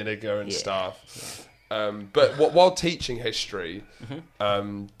oil and vinegar and stuff. Yeah. But while teaching history,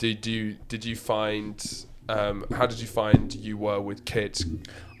 did you find... how did you find you were with kids?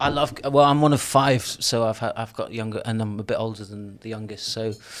 Well, I'm one of 5, so I've got younger, and I'm a bit older than the youngest.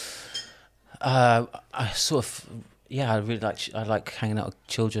 So, I sort of, I really like hanging out with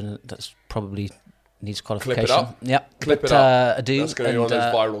children. That's probably needs qualification. Clip it up. Yeah, Clip it up. I do. That's going to be one of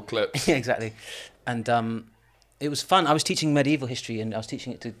those viral clips. Yeah, exactly. And it was fun. I was teaching medieval history, and I was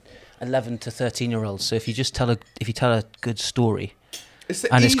teaching it to 11 to 13-year-olds. So if you tell a good story.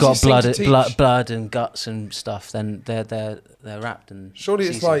 It's got blood and guts and stuff, then they're wrapped and surely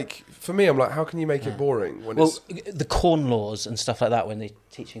it's like, for me, I'm like, how can you make it boring when it's... the corn laws and stuff like that when they're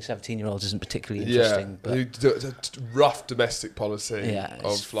teaching 17-year-olds isn't particularly interesting. Rough domestic policy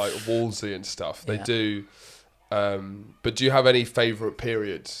of like Wolsey and stuff. They do. But do you have any favourite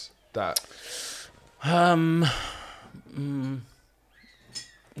periods that... Not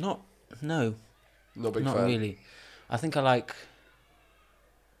big fan. really. I think I like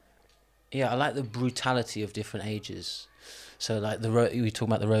the brutality of different ages. So like we were talking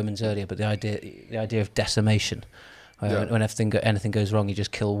about the Romans earlier, but the idea of decimation, when anything goes wrong, you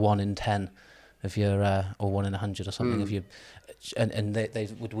just kill 1 in 10 of your or 1 in 100 or something of your, and they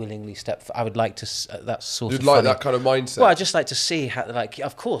would willingly step. I would like to that sort You'd of. like funny. that kind of mindset. Well, I just like to see how, like,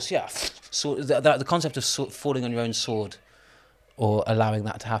 of course, yeah. So the concept of falling on your own sword, or allowing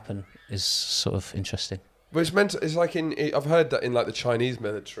that to happen, is sort of interesting. But it's meant. It's like I've heard that in like the Chinese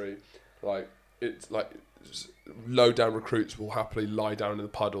military, like it's like low down recruits will happily lie down in the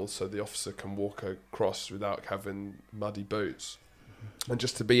puddle so the officer can walk across without having muddy boots, and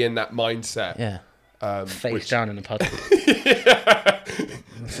just to be in that mindset. Yeah. Face which, down in the puddle.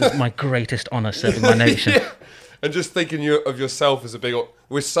 This is my greatest honour serving my nation. Yeah. And just thinking of yourself as a big...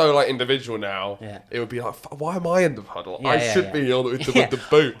 We're so like individual now. Yeah. It would be like, why am I in the puddle? Yeah, I should be on with the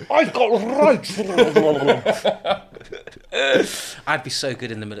boot. I've got rights. I'd be so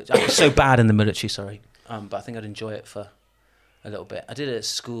good in the military. I'd be so bad in the military, sorry. But I think I'd enjoy it for a little bit. I did it at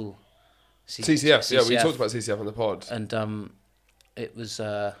school. CCF. Yeah, we talked about CCF on the pod. And it was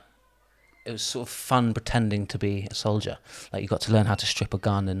sort of fun pretending to be a soldier. Like, you got to learn how to strip a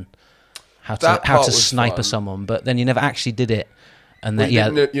gun and how to sniper someone, but then you never actually did it. And then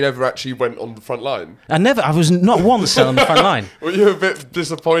you never actually went on the front line. I was not once on the front line. Were you a bit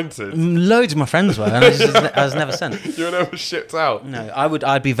disappointed? Loads of my friends were, and I was never sent. You were never shipped out. No, I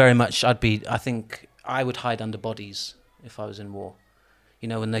think I would hide under bodies if I was in war. You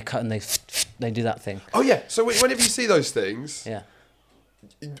know, when they cut and they do that thing. Oh yeah. So whenever you see those things, yeah.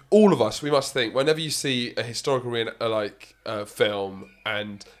 All of us, we must think, whenever you see a historical film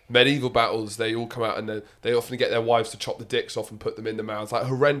and medieval battles, they all come out and they often get their wives to chop the dicks off and put them in their mouths, like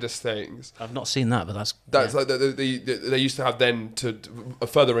horrendous things. I've not seen that, but that's like they used to have then, to a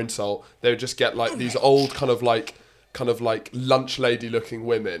further insult, they would just get like these old kind of like lunch lady looking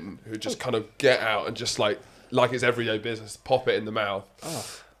women who just kind of get out and just like it's everyday business, pop it in the mouth.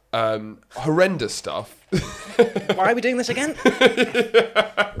 Horrendous stuff. Why are we doing this again?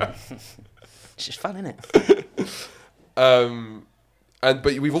 It's just fun, isn't it? But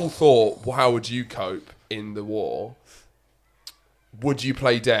we've all thought, well, how would you cope in the war? Would you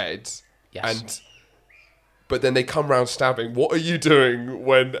play dead? Yes. But then they come round stabbing. What are you doing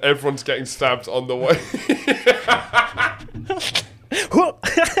when everyone's getting stabbed on the way?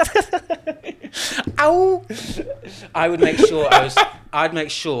 Ow! I'd make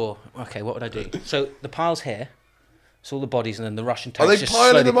sure. Okay, what would I do? So the pile's here. It's all the bodies, and then the Russian tanks. Are they just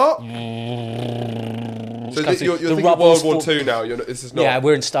piling them up? So you're thinking World War II now. This is not. Yeah,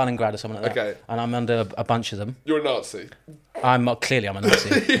 we're in Stalingrad or something like that. Okay. And I'm under a bunch of them. You're a Nazi. I'm a Nazi.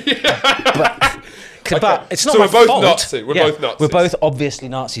 Okay. But it's not so my we're both fault. Nazi. We're both Nazis. We're both obviously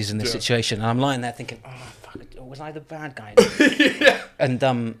Nazis in this situation, and I'm lying there thinking, oh fuck, was I the bad guy? And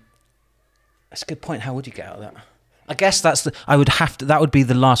that's a good point. How would you get out of that? I guess that would be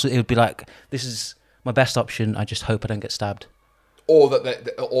the last. It would be like, this is my best option. I just hope I don't get stabbed. Or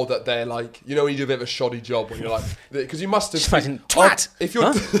that they're like, you know, when you do a bit of a shoddy job when you're like, because you must have. Just imagine, twat. If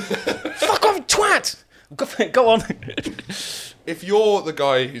you're fuck off, twat. Go on. If you're the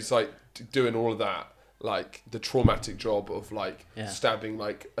guy who's like doing all of that, like the traumatic job of like stabbing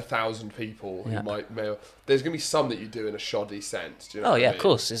like 1,000 people who there's gonna be some that you do in a shoddy sense. Do you know what I mean? Of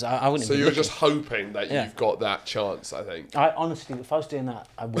course. I wouldn't. So you're just hoping that you've got that chance. I think. I honestly, if I was doing that,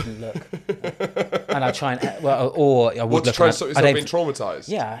 I wouldn't look, and I'd try and or I would look. Try and stop yourself being traumatized.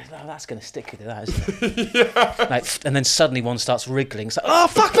 Yeah, that's gonna stick with that, isn't it? Like, and then suddenly one starts wriggling. It's like, oh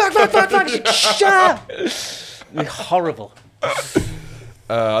fuck! Shut! It'd be horrible.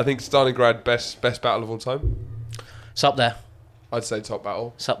 I think Stalingrad best battle of all time. It's up there. I'd say top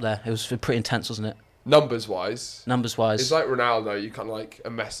battle. It's up there. It was pretty intense, wasn't it? Numbers wise, it's like Ronaldo. You kind of like a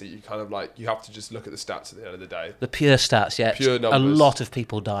Messi. You kind of like you have to just look at the stats at the end of the day. The pure stats, yeah. Pure numbers. A lot of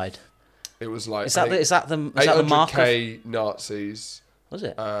people died. It was like is that the mark? 800k Nazis. Was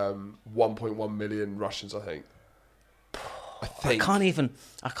it? 1.1 million Russians, I think. I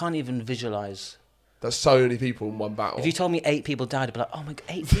can't even visualize. There's so many people in one battle. If you told me 8 people died, I'd be like, oh my god,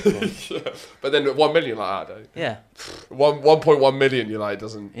 8 people. Yeah. But then 1 million like that, though. Yeah. 1.1 million, you're like,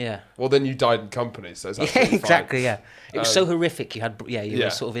 doesn't. Yeah. Well, then you died in company, so it's exactly. fine. Yeah. It was so horrific. You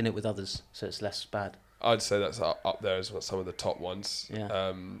were sort of in it with others, so it's less bad. I'd say that's up there as some of the top ones.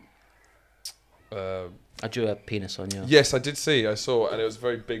 Yeah. I drew a penis on you. Yes, I did see. I saw, and it was a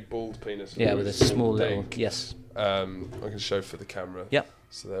very big, bald penis. Yeah, with a small little. Yes. I can show for the camera. Yep.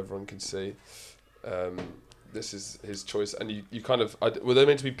 So that everyone can see. This is his choice, and you kind of were they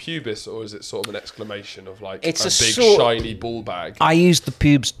meant to be pubis, or is it sort of an exclamation of like it's a big shiny ball bag? I used the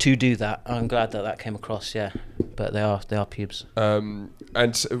pubes to do that. I'm glad that came across. Yeah, but they are pubes. And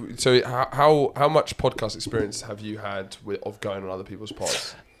so how much podcast experience have you had of going on other people's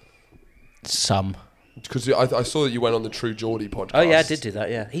pods? Some. Because I saw that you went on the True Geordie podcast. Oh yeah, I did do that.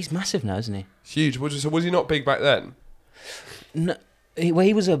 Yeah, he's massive now, isn't he? Huge. Was he not big back then? No, he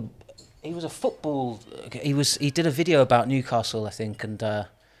was a football. He did a video about Newcastle, I think, and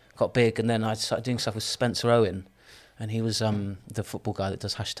got big. And then I started doing stuff with Spencer Owen, and he was the football guy that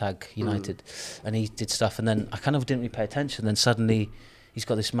does #United, and he did stuff. And then I kind of didn't really pay attention. Then suddenly, he's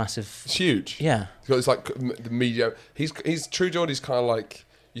got this massive. It's huge. Yeah, he's got this like the media. He's True Geordie's kind of like,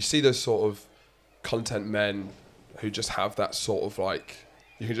 you see those sort of content men who just have that sort of like,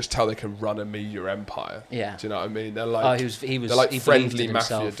 you can just tell they can run a media empire. Yeah. Do you know what I mean? They're like, they're like friendly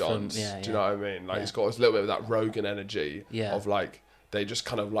mafia dons. Do you know what I mean? Like, he's got a little bit of that Rogan energy of like, they just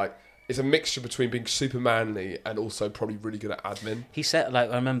kind of like, it's a mixture between being super manly and also probably really good at admin. He said,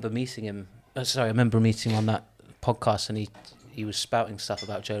 like, I remember meeting him on that podcast, and he was spouting stuff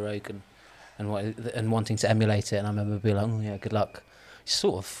about Joe Rogan and wanting to emulate it, and I remember being like, oh yeah, good luck. It's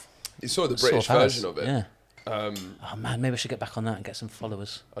sort of the British version of it. Yeah. Oh man, maybe I should get back on that and get some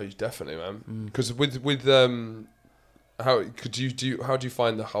followers. Oh, you definitely, man. Because with how do you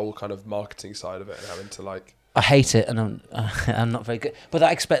find the whole kind of marketing side of it and having to like? I hate it, and I'm not very good. But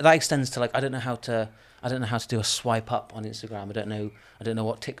that extends to like, I don't know how to do a swipe up on Instagram. I don't know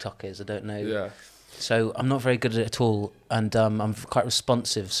what TikTok is. I don't know. Yeah. So I'm not very good at it at all, and I'm quite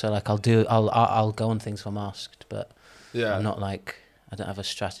responsive. So like I'll go on things if I'm asked, but I'm not like. I don't have a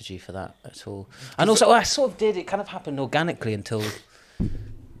strategy for that at all. And also, I sort of did. It kind of happened organically until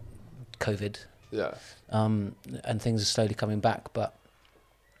COVID. Yeah. And things are slowly coming back. But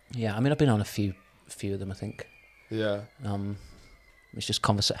yeah, I mean, I've been on a few of them, I think. Yeah. It's just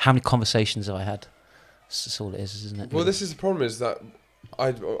how many conversations have I had? That's all it is, isn't it? Well, this is the problem, is that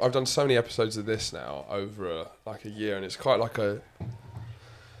I've done so many episodes of this now over a year, and it's quite like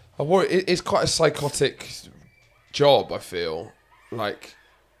it's quite a psychotic job, I feel. Like,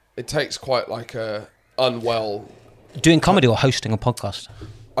 it takes quite like a unwell... Doing comedy or hosting a podcast?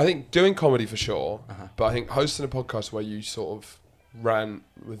 I think doing comedy for sure, but I think hosting a podcast where you sort of ran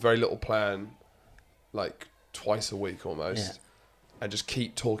with very little plan, like twice a week almost, and just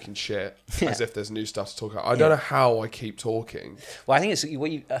keep talking shit as if there's new stuff to talk about. I don't know how I keep talking. Well, I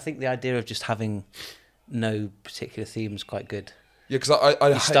think I think the idea of just having no particular theme is quite good. Yeah, because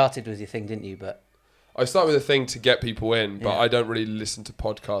I started with your thing, didn't you? But I start with a thing to get people in, but I don't really listen to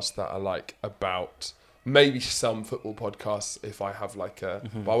podcasts that are like about, maybe some football podcasts if I have like but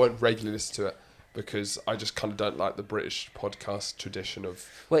I won't regularly listen to it because I just kind of don't like the British podcast tradition of.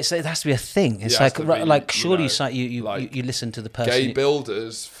 Well, it has to be a thing. It's surely you listen to the person. Gay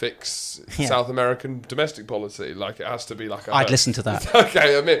builders fix South American domestic policy. Like, it has to be like. I'd listen to that.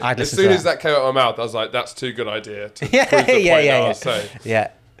 Okay, I mean, as soon as that came out of my mouth, I was like, that's too good idea to prove the point I was saying.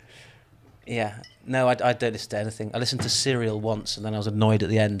 Yeah. No, I don't listen to anything. I listened to Serial once, and then I was annoyed at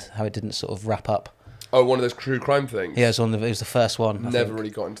the end how it didn't sort of wrap up. Oh, one of those true crime things. Yeah, it was the first one. Never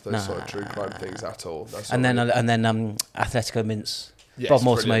really got into those sort of true crime things at all. And then Atletico Mince. Bob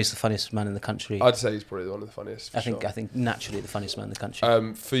Mortimer is the funniest man in the country. I'd say he's probably one of the funniest. I think naturally the funniest man in the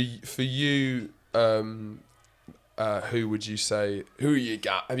country. For you, who would you say? Who are you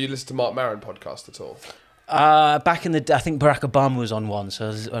got? Have you listened to Mark Maron podcast at all? Back in I think Barack Obama was on one,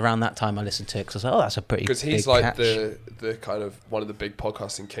 so around that time I listened to it because I was like, oh, that's a pretty big catch. Because he's like the kind of one of the big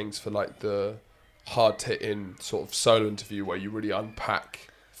podcasting kings for like the hard-hitting sort of solo interview where you really unpack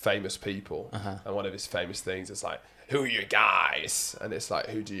famous people. And one of his famous things is like, who are you guys? And it's like,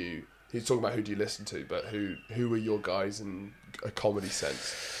 he's talking about who do you listen to, but who are your guys in a comedy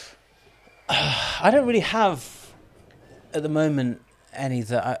sense? I don't really have at the moment any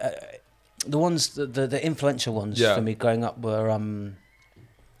that the ones the influential ones for me growing up were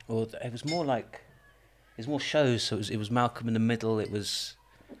well, it was more shows, so it was Malcolm in the Middle, it was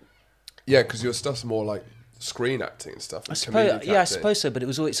because your stuff's more like screen acting and stuff. I suppose so, but it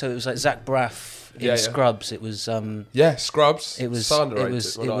was like Zach Braff in Scrubs. It was Scrubs.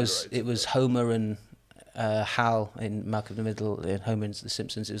 It was Homer and Hal in Malcolm in the Middle, in Homer and The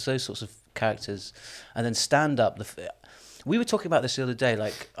Simpsons. It was those sorts of characters, and then stand up. We were talking about this the other day.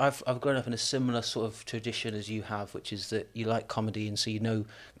 Like, I've grown up in a similar sort of tradition as you have, which is that you like comedy, and so you know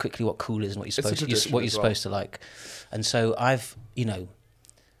quickly what cool is and what you're supposed to like. And so I've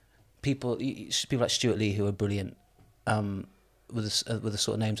people like Stuart Lee who are brilliant, with the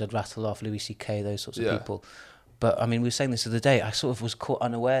sort of names I'd rattle off, Louis C.K., those sorts of people. But I mean, we were saying this the other day. I sort of was caught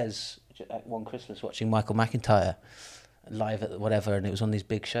unawares at one Christmas watching Michael McIntyre live at whatever, and it was on these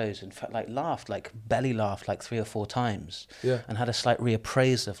big shows, and belly laughed like 3 or 4 times, and had a slight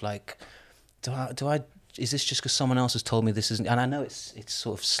reappraise of like, do I is this just because someone else has told me this isn't? And I know it's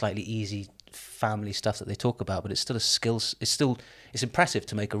sort of slightly easy family stuff that they talk about, but it's still a skills. It's impressive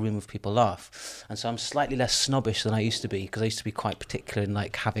to make a room of people laugh, and so I'm slightly less snobbish than I used to be, because I used to be quite particular in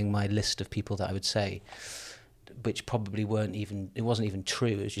like having my list of people that I would say, which probably wasn't even true.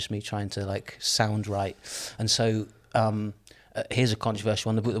 It was just me trying to like sound right. And so here's a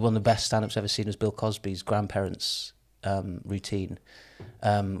controversial one. One of the best stand-ups I've ever seen was Bill Cosby's grandparents' routine.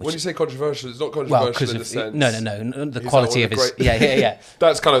 When you say controversial, it's not controversial in the sense. No. The quality of his. Yeah.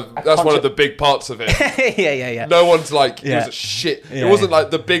 That's one of the big parts of it. yeah. No one's like, he was a shit. It wasn't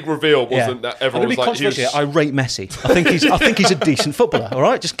like the big reveal. Wasn't that everyone was like, he was I rate Messi. I think he's a decent footballer. All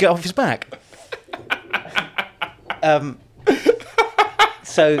right, just get off his back.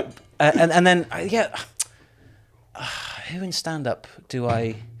 So and then who in stand-up do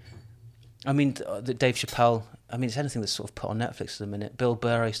I mean, Dave Chappelle. I mean, it's anything that's sort of put on Netflix at the minute. Bill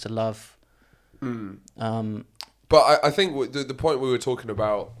Burr I used to love. But I think the point we were talking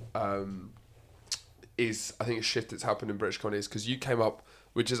about is, I think, a shift that's happened in British comedy is because you came up,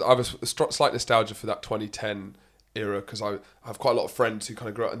 which is, I have a slight nostalgia for that 2010 era, because I have quite a lot of friends who kind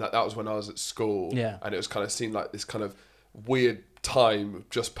of grew up, and that was when I was at school. Yeah. And it was kind of seemed like this kind of weird time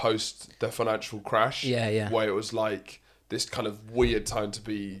just post the financial crash. Yeah. Where it was like this kind of weird time to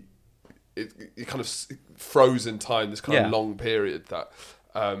be, it kind of frozen time, this kind of long period that,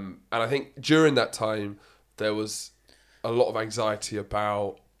 and I think during that time there was a lot of anxiety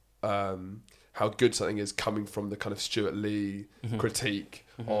about how good something is coming from the kind of Stuart Lee critique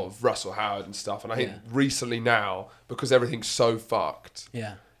of Russell Howard and stuff. And I think recently now, because everything's so fucked,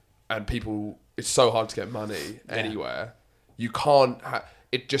 and people, it's so hard to get money anywhere, you can't.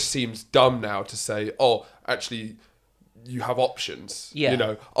 It just seems dumb now to say, oh, actually, you have options. Yeah. You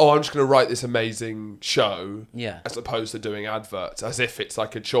know, oh, I'm just going to write this amazing show. Yeah. As opposed to doing adverts, as if it's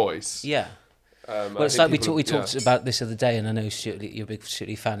like a choice. Yeah. Well, it's like we talked about this the other day, and I know Stuart Lee, you're a big Stuart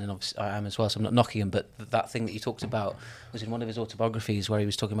Lee fan, and obviously I am as well, so I'm not knocking him, but that thing that you talked about was in one of his autobiographies, where he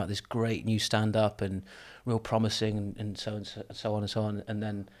was talking about this great new stand-up and real promising and so on, and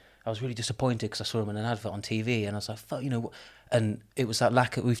then I was really disappointed because I saw him in an advert on TV, and I was like, fuck, you know, and it was that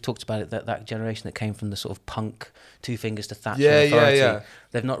lack of, we've talked about it, that generation that came from the sort of punk Two Fingers to Thatcher authority. Yeah.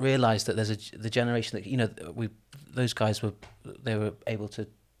 They've not realised that there's the generation that, you know, those guys were able to,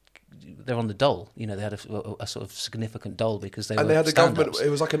 they're on the dole, you know, they had a sort of significant dole because they were, and they had the government. It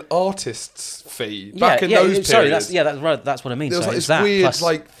was like an artist's fee back in those periods. That's what I mean. There was so like this weird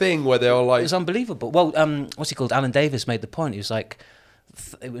like thing where they were like, it was unbelievable. Well, what's he called? Alan Davis made the point. He was like,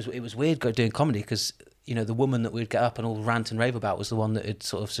 it was weird doing comedy because, you know, the woman that we'd get up and all rant and rave about was the one that had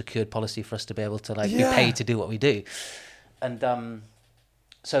sort of secured policy for us to be able to be paid to do what we do, and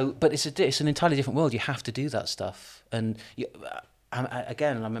so, but it's an entirely different world. You have to do that stuff, and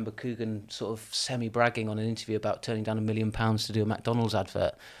again, I remember Coogan sort of semi-bragging on an interview about turning down £1 million to do a McDonald's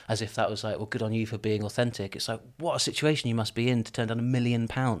advert, as if that was like, well, good on you for being authentic. It's like, what a situation you must be in to turn down £1 million.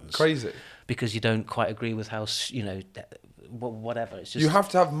 Crazy. Because you don't quite agree with how, you know, whatever. It's just, you have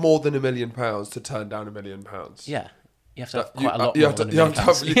to have more than £1 million to turn down £1 million. Yeah. You have to have quite a lot more than £1 million.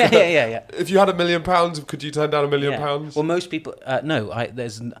 Yeah. If you had £1 million, could you turn down £1 million? Well, most people, no. I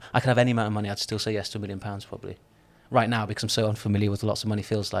could have any amount of money. I'd still say yes to £1 million probably. Right now, because I'm so unfamiliar with what lots of money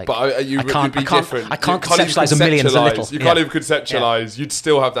feels like. But you'd be different. I can't conceptualise $1 million as a little. You can't even conceptualise. You'd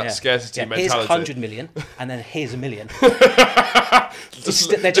still have that scarcity mentality. Here's 100 million, and then here's $1 million. It's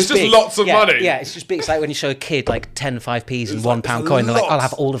just lots of money. Yeah, it's just big. It's like when you show a kid like 10 5p's and £1 coin. They're like, I'll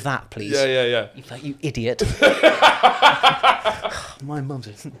have all of that, please. Yeah. You're like, you idiot. My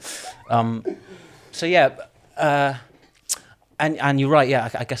mum's. So yeah. And you're right, yeah.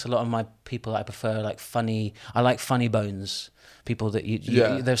 I guess a lot of my people I prefer like funny. I like funny bones. People that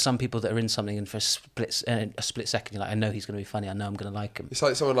there's some people that are in something and for a split second you're like, I know he's going to be funny. I know I'm going to like him. It's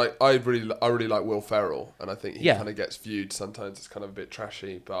like someone like I really like Will Ferrell, and I think he kind of gets viewed sometimes as kind of a bit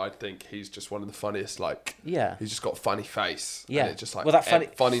trashy, but I think he's just one of the funniest. Like he's just got a funny face. Yeah, and it just like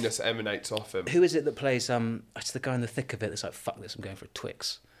that funniness emanates off him. Who is it that plays? It's the guy in the thick of it that's like, fuck this, I'm going for a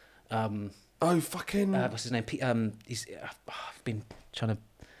Twix. What's his name? I've been trying to.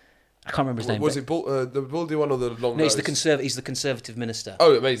 I can't remember his name. Was it the baldy one or the long? No, he's the Conservative minister.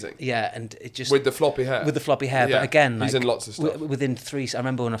 Oh, amazing! Yeah, and it just with the floppy hair. Yeah. But again, he's in lots of stuff. Within 3, I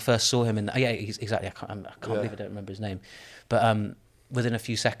remember when I first saw him exactly. I can't believe I don't remember his name, but within a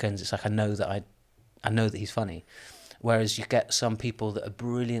few seconds, it's like I know that he's funny. Whereas you get some people that are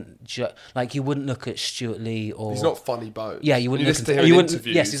brilliant, like you wouldn't look at Stuart Lee or... He's not funny bones. Yeah, you wouldn't listen to him in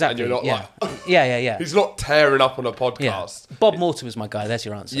interviews. Yes, exactly. And you're not like... Yeah. He's not tearing up on a podcast. Yeah. Bob Mortimer's my guy, there's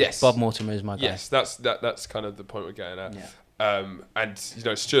your answer. Yes. Bob Mortimer is my guy. Yes, that's kind of the point we're getting at. Yeah. And, you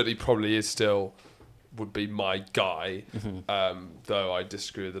know, Stuart Lee probably is still would be my guy, Mm-hmm. though I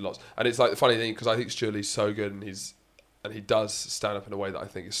disagree with a lot. And it's like the funny thing, because I think Stuart Lee's so good, and he does stand up in a way that I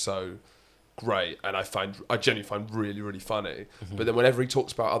think is so great, and I genuinely find really, really funny. But then whenever he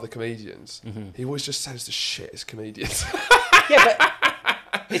talks about other comedians, he always just says the shittest comedians. Yeah, but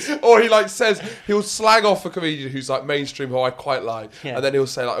Or he like says, he'll slag off a comedian who's like mainstream, who I quite like, Yeah. and then he'll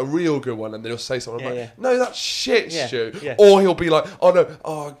say like a real good one, and then he'll say something Yeah, like, yeah. no, that's shit, Yeah, Stu. yeah. Or he'll be like, oh no,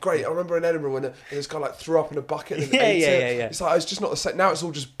 oh great, I remember in Edinburgh when this guy like threw up in a bucket and Yeah, ate yeah, it. yeah, yeah. It's like, it's just not the same. Now it's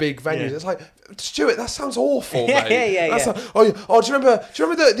all just big venues. Yeah. It's like, Stuart, that sounds awful, Yeah, mate. yeah, That's yeah. like, oh, do you remember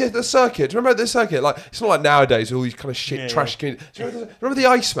the circuit? Do you remember the circuit? Like, it's not like nowadays with all these kind of shit trash comedians. Do you remember the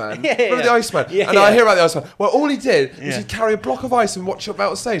Iceman? Yeah, remember the Iceman? Yeah, and I yeah. hear about the Iceman. Well, all he did was Yeah. he'd carry a block of ice and watch up out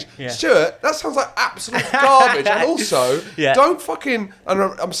on stage. Yeah. Stuart, that sounds like absolute garbage. And also, Yeah. don't fucking. And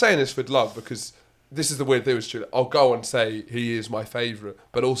I'm saying this with love, because this is the weird thing with Stuart. I'll go and say he is my favourite,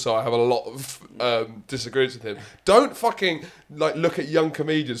 but also I have a lot of disagreements with him. Don't fucking like look at young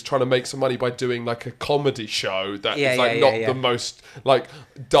comedians trying to make some money by doing like a comedy show that Yeah, is like yeah, not yeah, the yeah. most like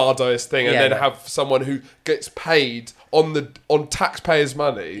Dadaist thing, and Yeah, then yeah. have someone who gets paid on taxpayers'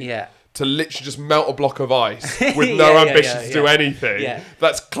 money. Yeah. To literally just melt a block of ice with no Yeah, yeah, ambition yeah, to do yeah. anything. Yeah.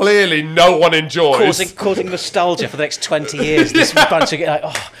 That's clearly no one enjoys. causing nostalgia for the next 20 years. This bunch of like,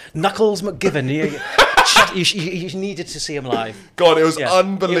 oh, Knuckles McGivern. You needed to see him live. God, it was Yeah.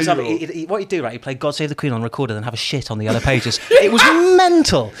 unbelievable. What you do, right? You play "God Save the Queen" on recorder, then have a shit on the yellow pages. It was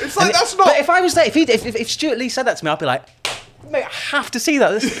mental. It's like, And that's not- But if I was there, if Stuart Lee said that to me, I'd be like, mate, I have to see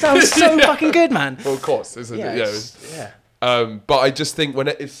that. This sounds so fucking good, man. Well, of course, isn't Yeah, it? Yeah. it's- yeah. But I just think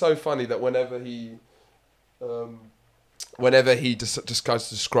it's so funny that whenever he just goes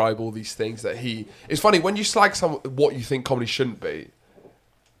to describe all these things that it's funny when you slag what you think comedy shouldn't be,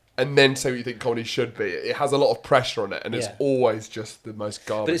 and then say what you think comedy should be. It has a lot of pressure on it, and it's Yeah. always just the most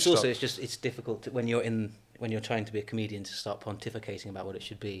garbage. But it's also stuff. it's difficult when you're trying to be a comedian to start pontificating about what it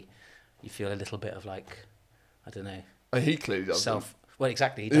should be. You feel a little bit of like, I don't know, And he clearly does. Well,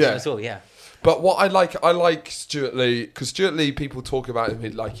 exactly. He doesn't Yeah. at all. Yeah. But what I like Stuart Lee, because Stuart Lee, people talk about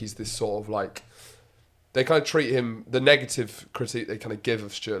him like he's this sort of like, they kind of treat him, the negative critique they kind of give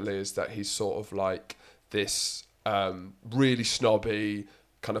of Stuart Lee is that he's sort of like this really snobby,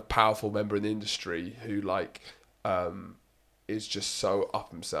 kind of powerful member in the industry who like is just so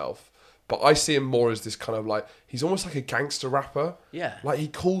up himself. But I see him more as this kind of like, he's almost like a gangster rapper. Yeah. Like he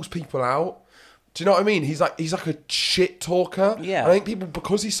calls people out. Do you know what I mean? He's like a shit talker. Yeah. I think people,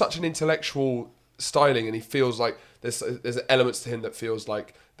 because he's such an intellectual styling, and he feels like there's elements to him that feels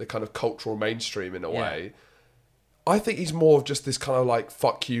like the kind of cultural mainstream in a way. I think he's more of just this kind of like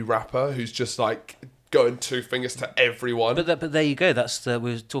fuck you rapper who's just like going two fingers to everyone. But there you go. That's we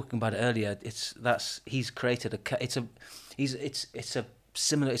were talking about it earlier. He's created it's a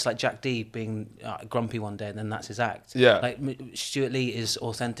similar. It's like Jack D being grumpy one day, and then that's his act. Yeah. Like Stuart Lee is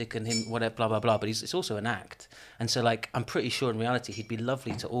authentic and him whatever blah blah blah. But it's also an act, and so like I'm pretty sure in reality he'd be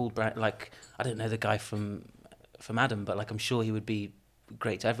lovely to all. Like I don't know the guy from Adam, but like I'm sure he would be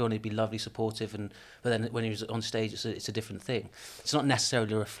great to everyone. He'd be lovely, supportive, but then when he was on stage, it's a different thing. It's not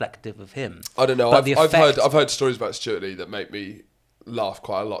necessarily reflective of him. I don't know. But the effect- I've heard stories about Stuart Lee that make me laugh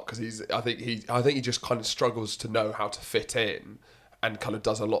quite a lot, because I think he just kind of struggles to know how to fit in, and kind of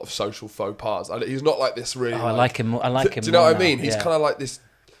does a lot of social faux pas. He's not like this really. Oh, I like him. I like him. Do you know more what I mean? now, He's yeah. kind of like this.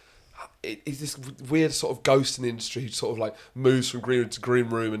 He's this weird sort of ghost in the industry who sort of like moves from green room to green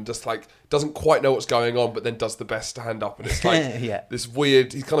room and just like doesn't quite know what's going on, but then does the best stand up. And it's like Yeah. this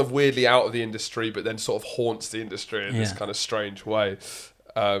weird. He's kind of weirdly out of the industry, but then sort of haunts the industry in this Yeah. kind of strange way.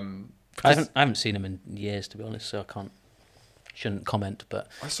 I haven't seen him in years, to be honest, so I shouldn't comment. But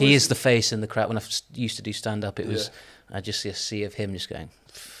I saw he his- is the face in the crowd. When I used to do stand up, it was I just see a sea of him just going.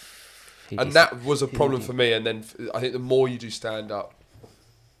 And that was a problem for me. And then I think the more you do stand up,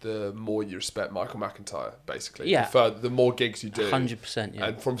 the more you respect Michael McIntyre, basically. Yeah. The more gigs you do. 100%. Yeah.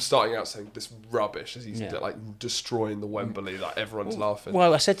 And from starting out saying this rubbish, as he's Yeah. like destroying the Wembley, like everyone's laughing.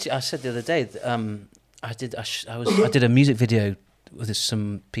 Well, I said the other day, I did a music video with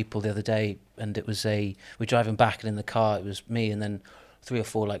some people the other day, and it was we're driving back, and in the car it was me and then 3 or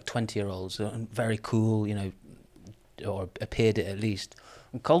 4 like 20-year-olds, very cool, you know, or appeared it at least.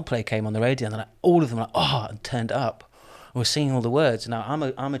 And Coldplay came on the radio, and then all of them were like, oh, and turned up. And we're singing all the words. Now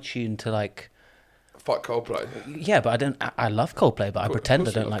I'm attuned to like, Fuck Coldplay. yeah, but I love Coldplay, but I pretend I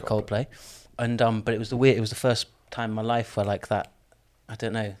course you don't love like Coldplay. And but it was the first time in my life where like that, I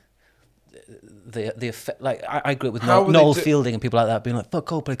don't know, the effect, like I grew up with How were they Noel do- Fielding and people like that being like, fuck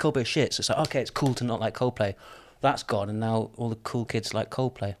Coldplay shit. So it's like, okay, it's cool to not like Coldplay. That's gone, and now all the cool kids like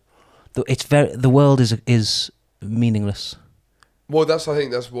Coldplay. The world is meaningless. Well, I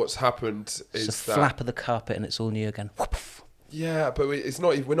think that's what's happened. Is It's a that flap of the carpet and it's all new again. yeah, but it's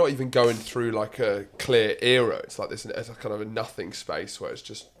not. We're not even going through like a clear era. It's like this. It's a kind of a nothing space where it's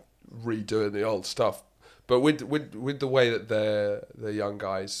just redoing the old stuff. But with the way that the young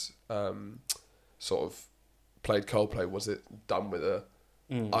guys sort of played Coldplay, was it done with a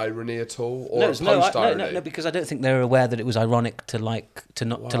irony at all, or a post-irony? No, because I don't think they were aware that it was ironic to like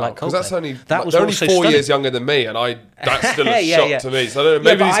Coldplay. Because that's only that was they're only also 4 stunning. years younger than me, and that's still a shock to me. So I don't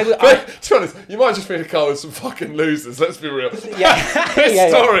know. Yeah, Maybe but to be honest, you might just be in a car with some fucking losers. Let's be real. Yeah,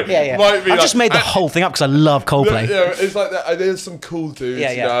 This story might be. I just made the whole thing up because I love Coldplay. Yeah, it's like that. There's some cool dudes.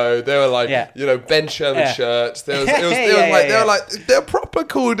 Yeah. You know, they were like, Ben Sherman shirts. They were like they're proper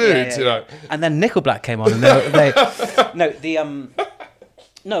cool dudes. You know. And then Nickelback came on, and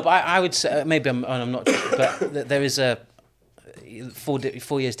but I would say maybe I'm not, but there is a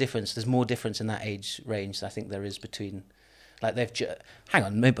 4 years difference. There's more difference in that age range than I think there is between, like hang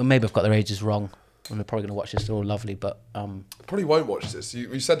on, maybe I've got their ages wrong, and they're probably going to watch this. They're all lovely, but probably won't watch this.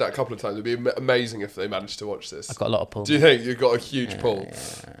 You said that a couple of times. It'd be amazing if they managed to watch this. I've got a lot of pull. Do you think you've got a huge pull?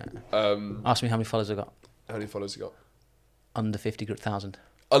 Yeah. Ask me how many followers I got. How many followers you got? Under 50,000.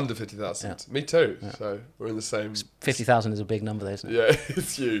 Under 50,000. Yeah. Me too. Yeah. So we're in the same. 50,000 is a big number, though, isn't it? Yeah,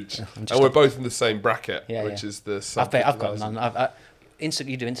 it's huge. Yeah, and we're both in the same bracket, which is the. I've got none.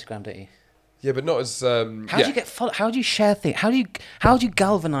 You do Instagram, don't you? Yeah, but not as. How do you get follow? How do you share things? How do you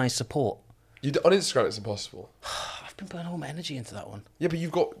galvanise support? On Instagram, it's impossible. I've been putting all my energy into that one. Yeah, but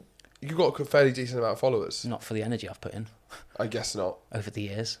you've got a fairly decent amount of followers. Not for the energy I've put in. I guess not. Over the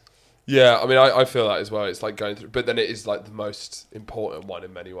years. Yeah, I mean, I feel that as well. It's like going through, but then it is like the most important one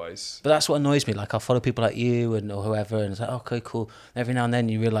in many ways. But that's what annoys me. Like, I'll follow people like you or whoever, and it's like, okay, cool. And every now and then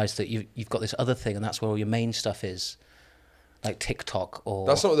you realise that you've got this other thing, and that's where all your main stuff is, like TikTok or.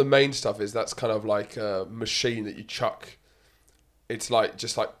 That's not what the main stuff is. That's kind of like a machine that you chuck. It's like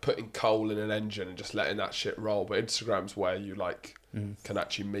just like putting coal in an engine and just letting that shit roll. But Instagram's where you like can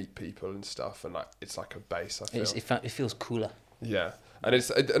actually meet people and stuff, and like it's like a base. I feel it feels cooler. Yeah.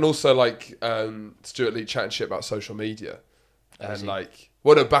 And also like Stuart Lee chatting shit about social media, and like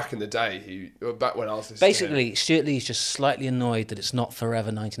back in the day back when I was basically Stuart Lee's just slightly annoyed that it's not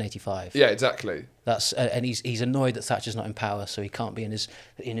forever 1985. Yeah, exactly. That's and he's annoyed that Thatcher's not in power, so he can't be in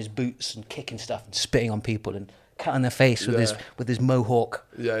his boots and kicking stuff and spitting on people and cutting their face with his mohawk.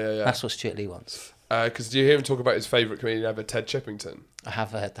 Yeah. That's what Stuart Lee wants. Because do you hear him talk about his favourite comedian ever, Ted Chippington? I have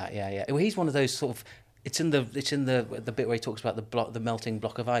heard that. Yeah. Well, he's one of those sort of. It's in the bit where he talks about the melting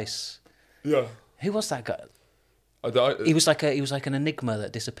block of ice. Yeah. Who was that guy? He was like an enigma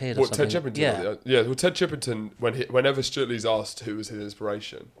that disappeared. Or something. Ted Chippington? Yeah. Well, Ted Chippington, whenever Stuart Lee's asked who was his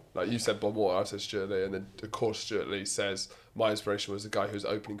inspiration, like you said Bob Moore, I said Stuart Lee, and then of course Stuart Lee says my inspiration was the guy who was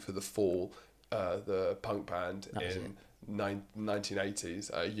opening for The Fall, the punk band in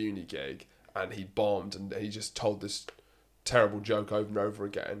 1980s at a uni gig, and he bombed, and he just told this terrible joke over and over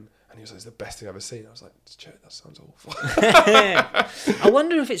again. And he was like, it's the best thing I've ever seen. I was like, that sounds awful. I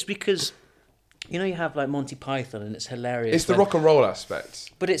wonder if it's because, you have like Monty Python and it's hilarious. It's the rock and roll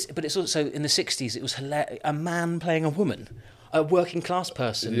aspect. But it's also, in the 60s, it was a man playing a woman. A working class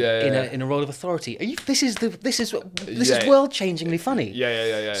person in a role of authority. This is world changingly funny.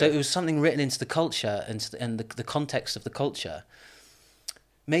 Yeah. So it was something written into the culture and the context of the culture.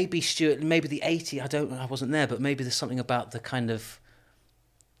 Maybe the 80s, I wasn't there, but maybe there's something about the kind of.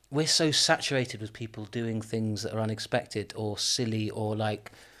 We're so saturated with people doing things that are unexpected or silly or like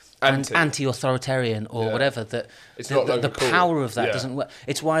anti-authoritarian or whatever that it's the power of that doesn't work.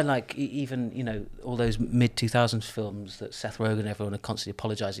 It's why like even all those mid-2000s films that Seth Rogen and everyone are constantly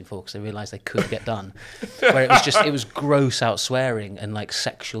apologising for because they realised they could get done, where it was gross out swearing and like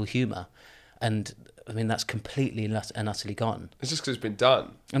sexual humour, and I mean that's completely and utterly gone. It's just because it's been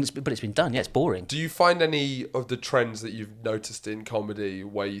done. But it's been done. Yeah, it's boring. Do you find any of the trends that you've noticed in comedy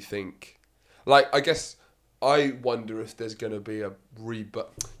where you think, like, I guess I wonder if there's going to be a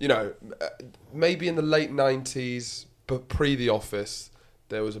rebirth. Maybe in the late 90s, but pre The Office,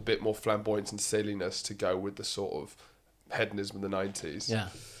 there was a bit more flamboyance and silliness to go with the sort of hedonism of the 90s. Yeah.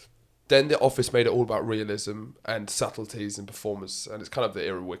 Then The Office made it all about realism and subtleties and performance, and it's kind of the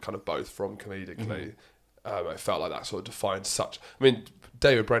era we're kind of both from comedically. I felt like that sort of defined such. I mean,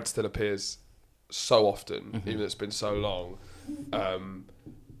 David Brent still appears so often, even though it's been so long.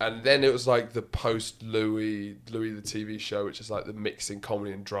 And then it was like the post Louis the TV show, which is like the mixing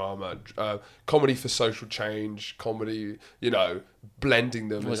comedy and drama, comedy for social change, comedy, blending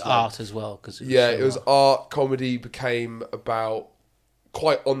them. It was art as well, because it was art. Comedy became about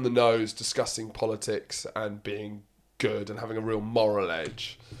quite on the nose, discussing politics and being good and having a real moral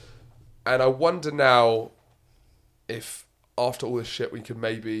edge. And I wonder now if after all this shit, we could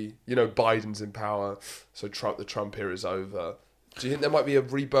maybe, Biden's in power, so the Trump era is over. Do you think there might be a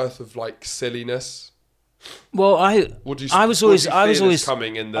rebirth of like silliness? Well, I always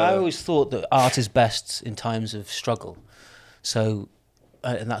coming in the. I always thought that art is best in times of struggle. So,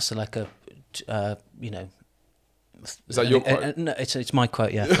 and that's like a, Is that your quote? No, it's my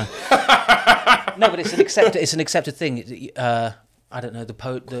quote. Yeah. No, but it's an accepted thing. I don't know,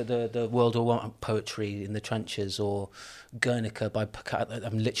 the World War I poetry in the trenches, or Guernica by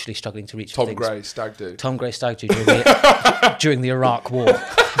I'm literally struggling to reach. Tom Gray, Stag Do. Tom Gray, Stag Do during the Iraq War.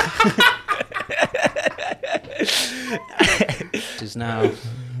 Which is now.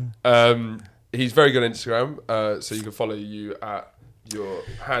 He's very good on Instagram, so you can follow you at your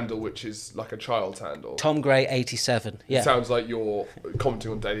handle, which is like a child's handle. Tom Gray 87. Yeah. It sounds like you're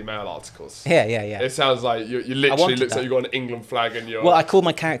commenting on Daily Mail articles. Yeah. It sounds like you literally looks like you got an England flag in your. Well, I called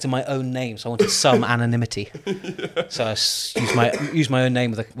my character my own name, so I wanted some anonymity. So I used my own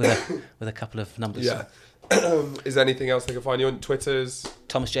name with a couple of numbers. Yeah. Is there anything else they can find you on? Twitter's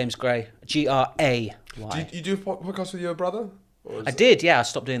Thomas James Gray, Gray. Do you do a podcast with your brother? I did. Yeah, I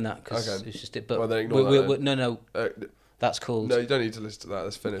stopped doing that because it's just it. But well, then ignore that. No. That's called. No, you don't need to listen to that.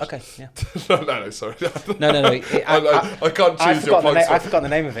 That's finished. Okay, yeah. no, sorry. No. I can't choose your podcast. I forgot the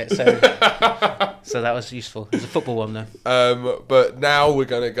name of it, so so that was useful. It's a football one, though. But now we're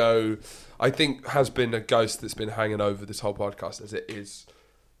going to go. I think has been a ghost that's been hanging over this whole podcast, as it is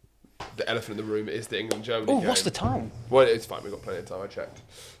the elephant in the room. It is the England-Germany game. What's the time? Well, it's fine. We've got plenty of time. I checked.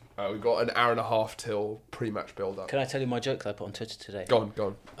 We've got an hour and a half till pre-match build-up. Can I tell you my joke that I put on Twitter today?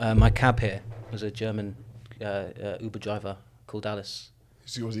 Go on. My cab here was a German Uber driver called Alice.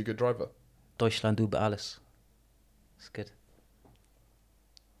 Was he a good driver? Deutschland über alles. It's good.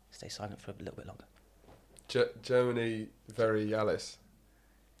 Stay silent for a little bit longer. Germany, very Alice.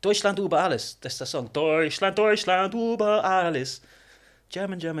 Deutschland über alles. That's the song. Deutschland über alles.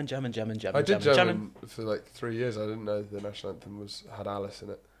 German. I did German for like 3 years. I didn't know the national anthem had Alice in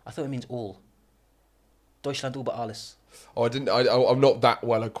it. I thought it means all. Deutschland über alles. Oh, I didn't. I'm not that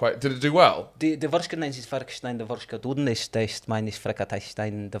well acquainted. Did it do well? De vorska is verkstein, de vorska duden is test, mine is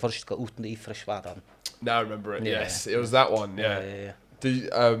frekatein, de vorska uten i freshwadan. Now I remember it. Yeah. Yes, it was that one. Yeah.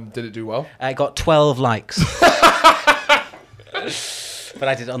 Did it do well? I got 12 likes. But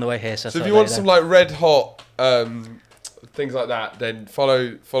I did it on the way here. So if you want some like red hot things like that, then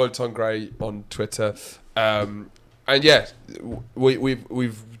follow Tom Gray on Twitter. And yeah,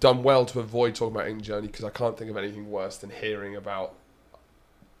 we've done well to avoid talking about England Journey, because I can't think of anything worse than hearing about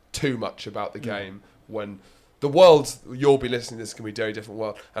too much about the game when the world you'll be listening to this can be a very different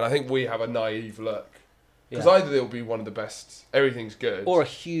world, and I think we have a naive look because either it'll be one of the best, everything's good, or a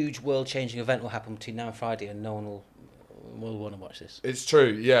huge world-changing event will happen between now and Friday, and no one will want to watch this. It's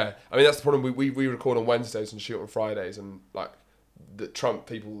true, yeah. I mean, that's the problem. We record on Wednesdays and shoot on Fridays, and like the Trump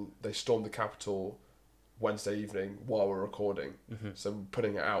people, they stormed the Capitol Wednesday evening while we're recording. So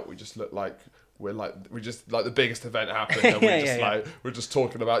putting it out, we just look like we just like the biggest event happened, and we're just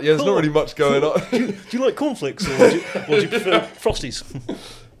talking about there's not really much going on. do you like cornflakes or do you prefer Frosties?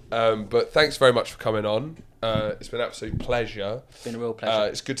 But thanks very much for coming on. It's been an absolute pleasure. It's been a real pleasure.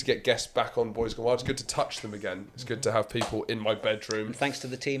 It's good to get guests back on Boys Gone Wild. It's good to touch them again. It's good to have people in my bedroom. And thanks to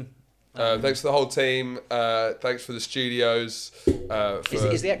the team. Thanks to the whole team. Thanks for the studios.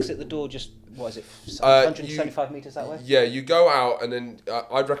 Is the exit the door just, what is it, 175 metres that way? Yeah, you go out and then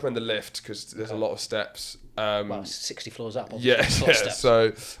I'd recommend the lift because there's a lot of steps. 60 floors up. Yeah.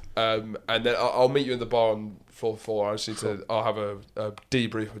 So, and then I'll meet you in the bar on floor 4. I'll have a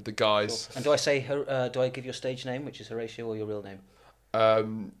debrief with the guys. Cool. And do I give your stage name, which is Horatio, or your real name?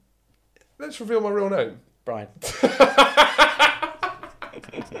 Let's reveal my real name. Brian.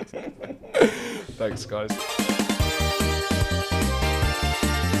 Thanks, guys.